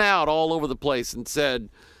 scattered them out all over the place, and said,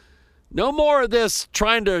 no more of this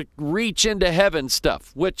trying to reach into heaven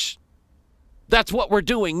stuff, which that's what we're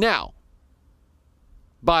doing now.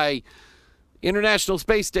 By International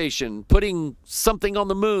Space Station, putting something on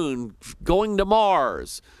the moon, going to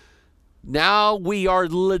Mars. Now we are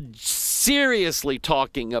seriously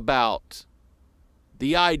talking about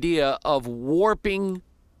the idea of warping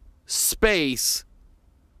space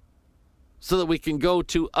so that we can go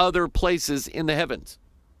to other places in the heavens.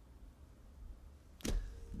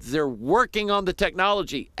 They're working on the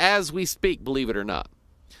technology as we speak, believe it or not.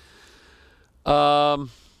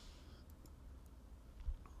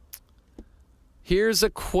 Here's a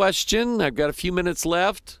question. I've got a few minutes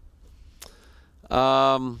left.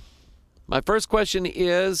 My first question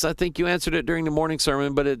is, I think you answered it during the morning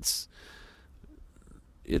sermon, but it's,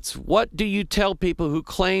 It's what do you tell people who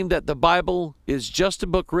claim that the Bible is just a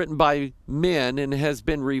book written by men and has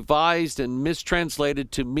been revised and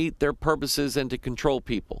mistranslated to meet their purposes and to control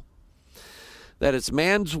people? That it's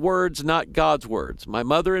man's words, not God's words. My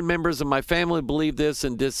mother and members of my family believe this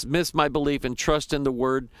and dismiss my belief and trust in the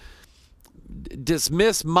word.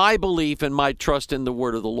 Dismiss my belief and my trust in the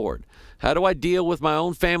word of the Lord. How do I deal with my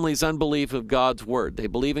own family's unbelief of God's word? They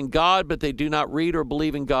believe in God, but they do not read or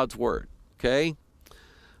believe in God's word. Okay?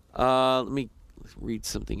 Let me read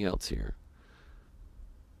something else here.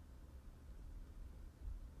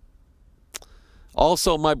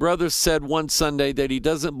 Also, my brother said one Sunday that he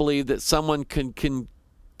doesn't believe that someone can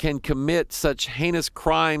commit such heinous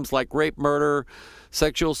crimes like rape, murder,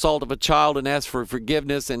 sexual assault of a child and ask for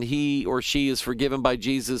forgiveness, and he or she is forgiven by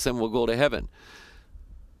Jesus and will go to heaven.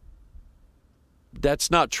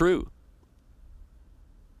 That's not true.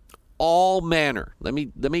 All manner. Let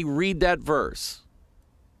me read that verse.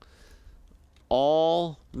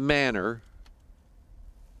 All manner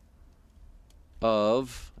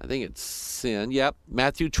of, I think it's sin. Yep.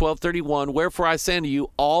 Matthew 12:31. Wherefore I say unto you,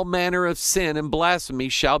 all manner of sin and blasphemy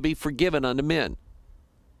shall be forgiven unto men.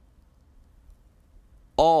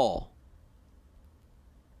 All.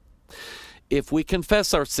 If we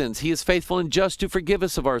confess our sins, he is faithful and just to forgive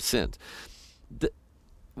us of our sins.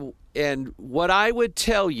 And what I would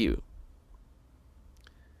tell you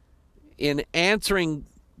in answering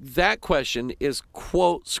that question is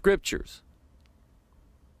quote scriptures.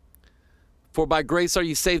 For by grace are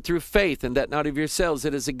you saved through faith, and that not of yourselves,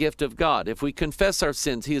 it is a gift of God. If we confess our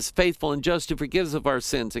sins, he is faithful and just to forgive us of our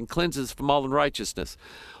sins and cleanse us from all unrighteousness.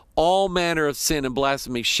 All manner of sin and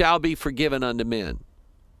blasphemy shall be forgiven unto men.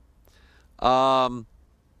 For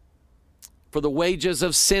the wages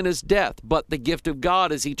of sin is death, but the gift of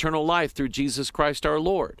God is eternal life through Jesus Christ our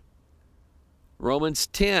Lord. Romans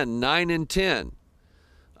 10:9 and 10.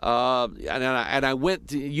 And I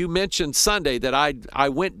went, you mentioned Sunday that I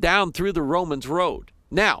went down through the Romans road.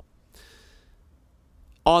 Now,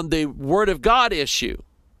 on the Word of God issue,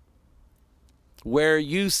 where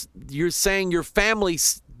you're saying your family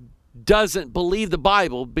doesn't believe the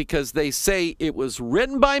Bible because they say it was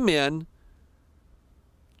written by men,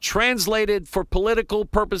 translated for political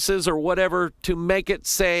purposes or whatever to make it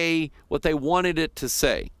say what they wanted it to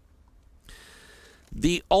say.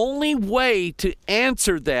 The only way to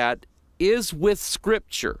answer that is with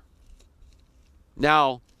Scripture.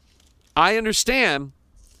 Now, I understand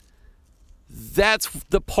that's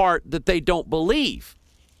the part that they don't believe.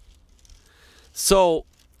 So,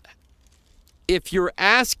 if you're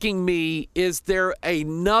asking me, is there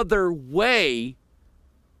another way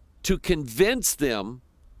to convince them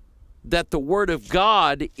that the Word of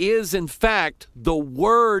God is, in fact, the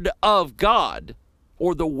Word of God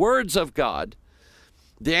or the words of God?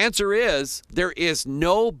 The answer is there is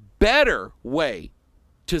no better way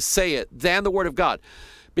to say it than the Word of God.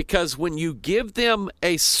 Because when you give them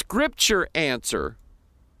a Scripture answer,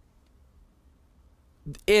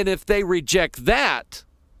 and if they reject that,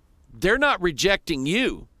 they're not rejecting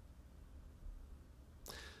you.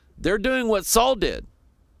 They're doing what Saul did,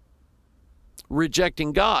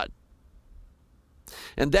 rejecting God.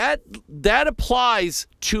 And that applies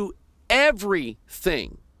to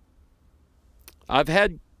everything. I've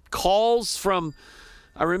had calls from,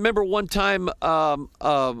 I remember one time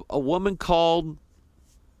a woman called.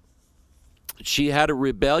 She had a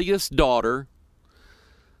rebellious daughter,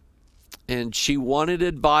 and she wanted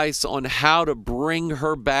advice on how to bring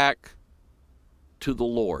her back to the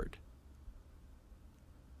Lord.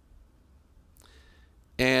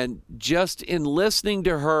 And just in listening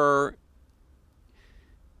to her,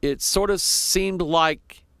 it sort of seemed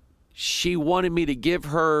like she wanted me to give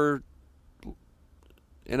her,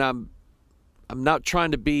 and I'm not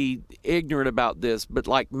trying to be ignorant about this, but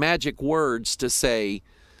like magic words to say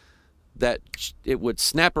that it would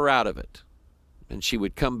snap her out of it and she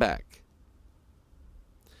would come back.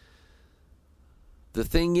 The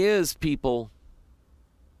thing is, people,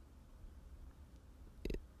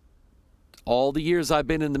 all the years I've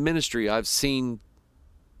been in the ministry, I've seen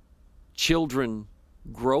children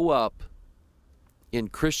grow up in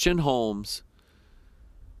Christian homes,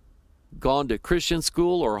 gone to Christian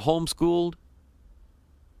school or homeschooled,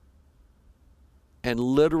 and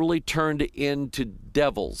literally turned into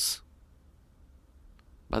devils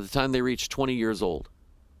by the time they reach 20 years old.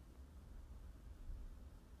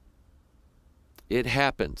 It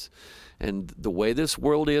happens. And the way this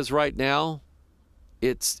world is right now,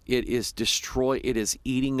 it is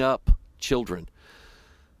eating up children.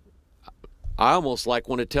 I almost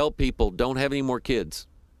want to tell people, don't have any more kids.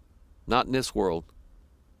 Not in this world.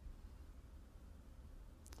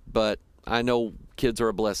 But I know kids are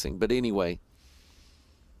a blessing. But anyway,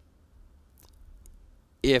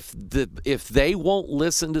 if they won't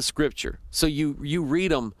listen to Scripture, so you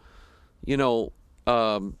read them,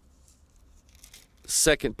 2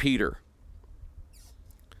 Peter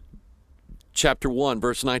chapter 1,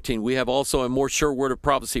 verse 19, we have also a more sure word of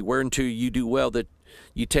prophecy, whereunto you do well that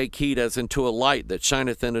you take heed as unto a light that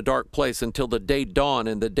shineth in a dark place until the day dawn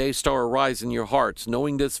and the day star arise in your hearts,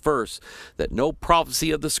 knowing this first, that no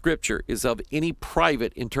prophecy of the Scripture is of any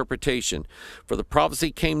private interpretation. For the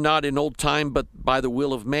prophecy came not in old time, but by the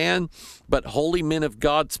will of man, but holy men of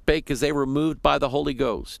God spake as they were moved by the Holy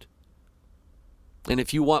Ghost. And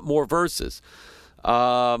if you want more verses,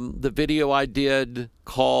 the video I did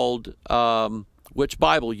called Which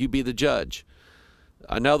Bible? You Be the Judge.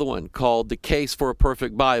 Another one called The Case for a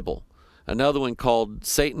Perfect Bible. Another one called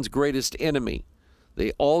Satan's Greatest Enemy.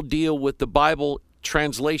 They all deal with the Bible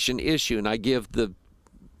translation issue, and I give the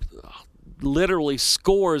literally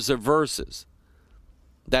scores of verses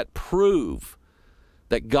that prove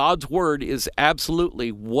that God's Word is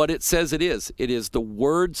absolutely what it says it is. It is the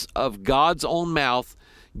words of God's own mouth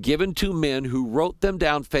given to men who wrote them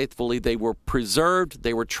down faithfully. They were preserved.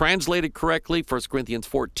 They were translated correctly. 1 Corinthians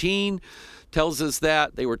 14 tells us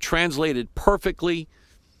that. They were translated perfectly.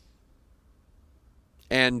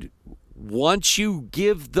 And once you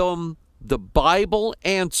give them the Bible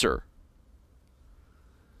answer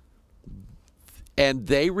and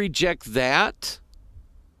they reject that,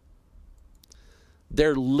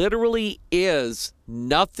 there literally is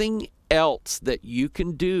nothing else that you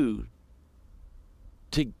can do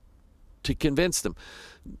to convince them.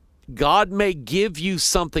 God may give you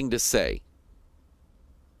something to say.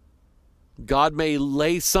 God may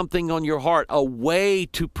lay something on your heart, a way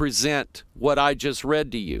to present what I just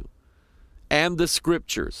read to you and the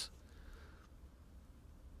Scriptures.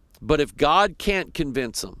 But if God can't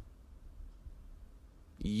convince them,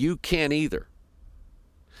 you can't either.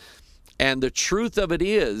 And the truth of it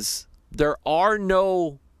is, there are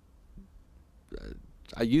no,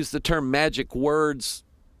 I use the term magic words.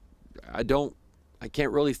 I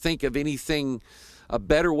can't really think of anything, a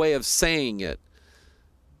better way of saying it.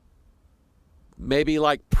 Maybe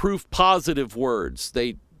like proof positive words.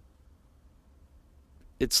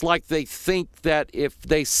 It's like they think that if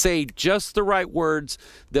they say just the right words,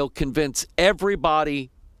 they'll convince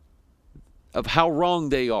everybody of how wrong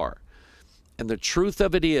they are. And the truth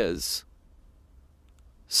of it is,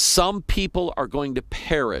 some people are going to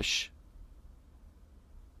perish.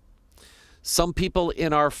 Some people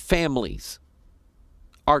in our families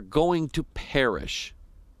are going to perish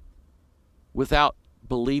without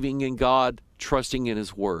believing in God, trusting in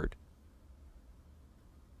His Word.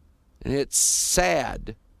 And it's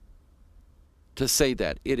sad to say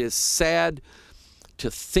that. It is sad to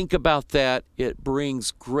think about that. It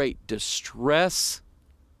brings great distress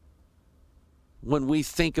when we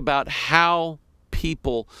think about how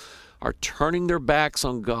people are turning their backs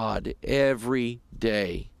on God every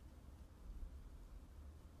day.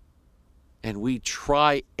 And we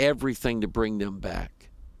try everything to bring them back.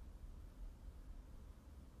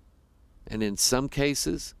 And in some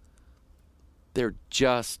cases, they're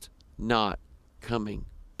just not coming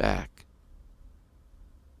back.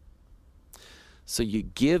 So you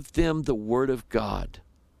give them the Word of God.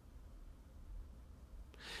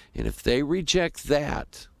 And if they reject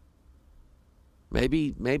that,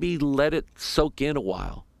 maybe let it soak in a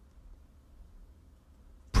while.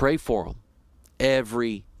 Pray for them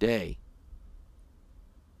every day.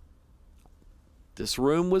 This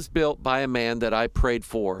room was built by a man that I prayed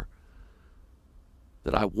for,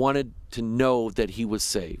 that I wanted to know that he was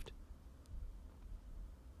saved.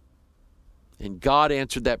 And God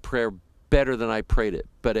answered that prayer better than I prayed it.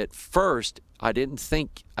 But at first, I didn't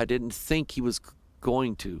think he was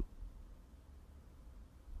going to.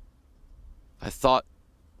 I thought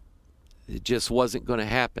it just wasn't going to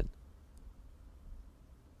happen.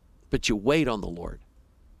 But you wait on the Lord.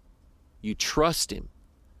 You trust Him.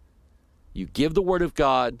 You give the Word of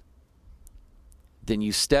God, then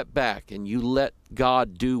you step back and you let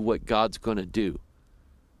God do what God's going to do.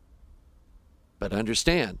 But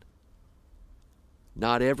understand,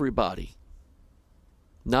 not everybody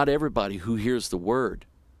who hears the Word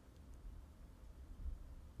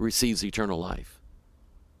receives eternal life.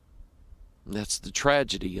 And that's the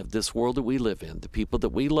tragedy of this world that we live in. The people that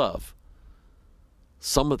we love,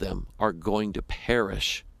 some of them are going to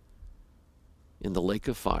perish in the lake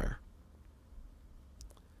of fire.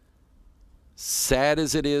 Sad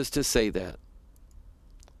as it is to say that,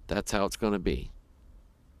 that's how it's going to be.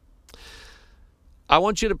 I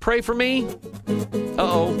want you to pray for me.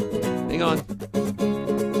 Uh-oh. Hang on.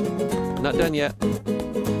 I'm not done yet.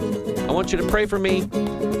 I I want you to pray for me.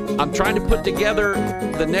 I'm trying to put together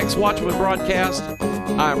the next Watchman broadcast.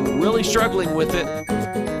 I'm really struggling with it.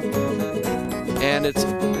 And it's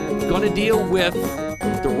going to deal with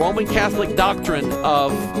the Roman Catholic doctrine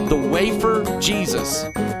of the wafer Jesus,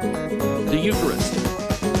 the Eucharist.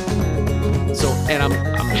 So, and I'm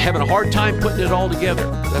having a hard time putting it all together.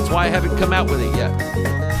 That's why I haven't come out with it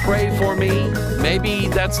yet. Pray for me. Maybe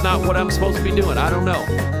that's not what I'm supposed to be doing. I don't know.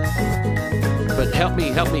 But help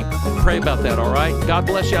me pray about that, all right? God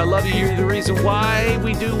bless you. I love you. You're the reason why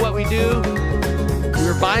we do what we do.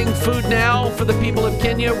 We're buying food now for the people of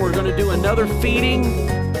Kenya. We're going to do another feeding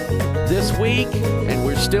this week, and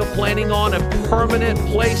we're still planning on a permanent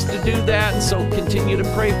place to do that. So continue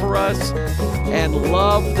to pray for us and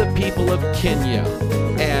love the people of Kenya.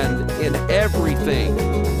 And in everything,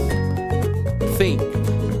 think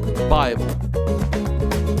Bible.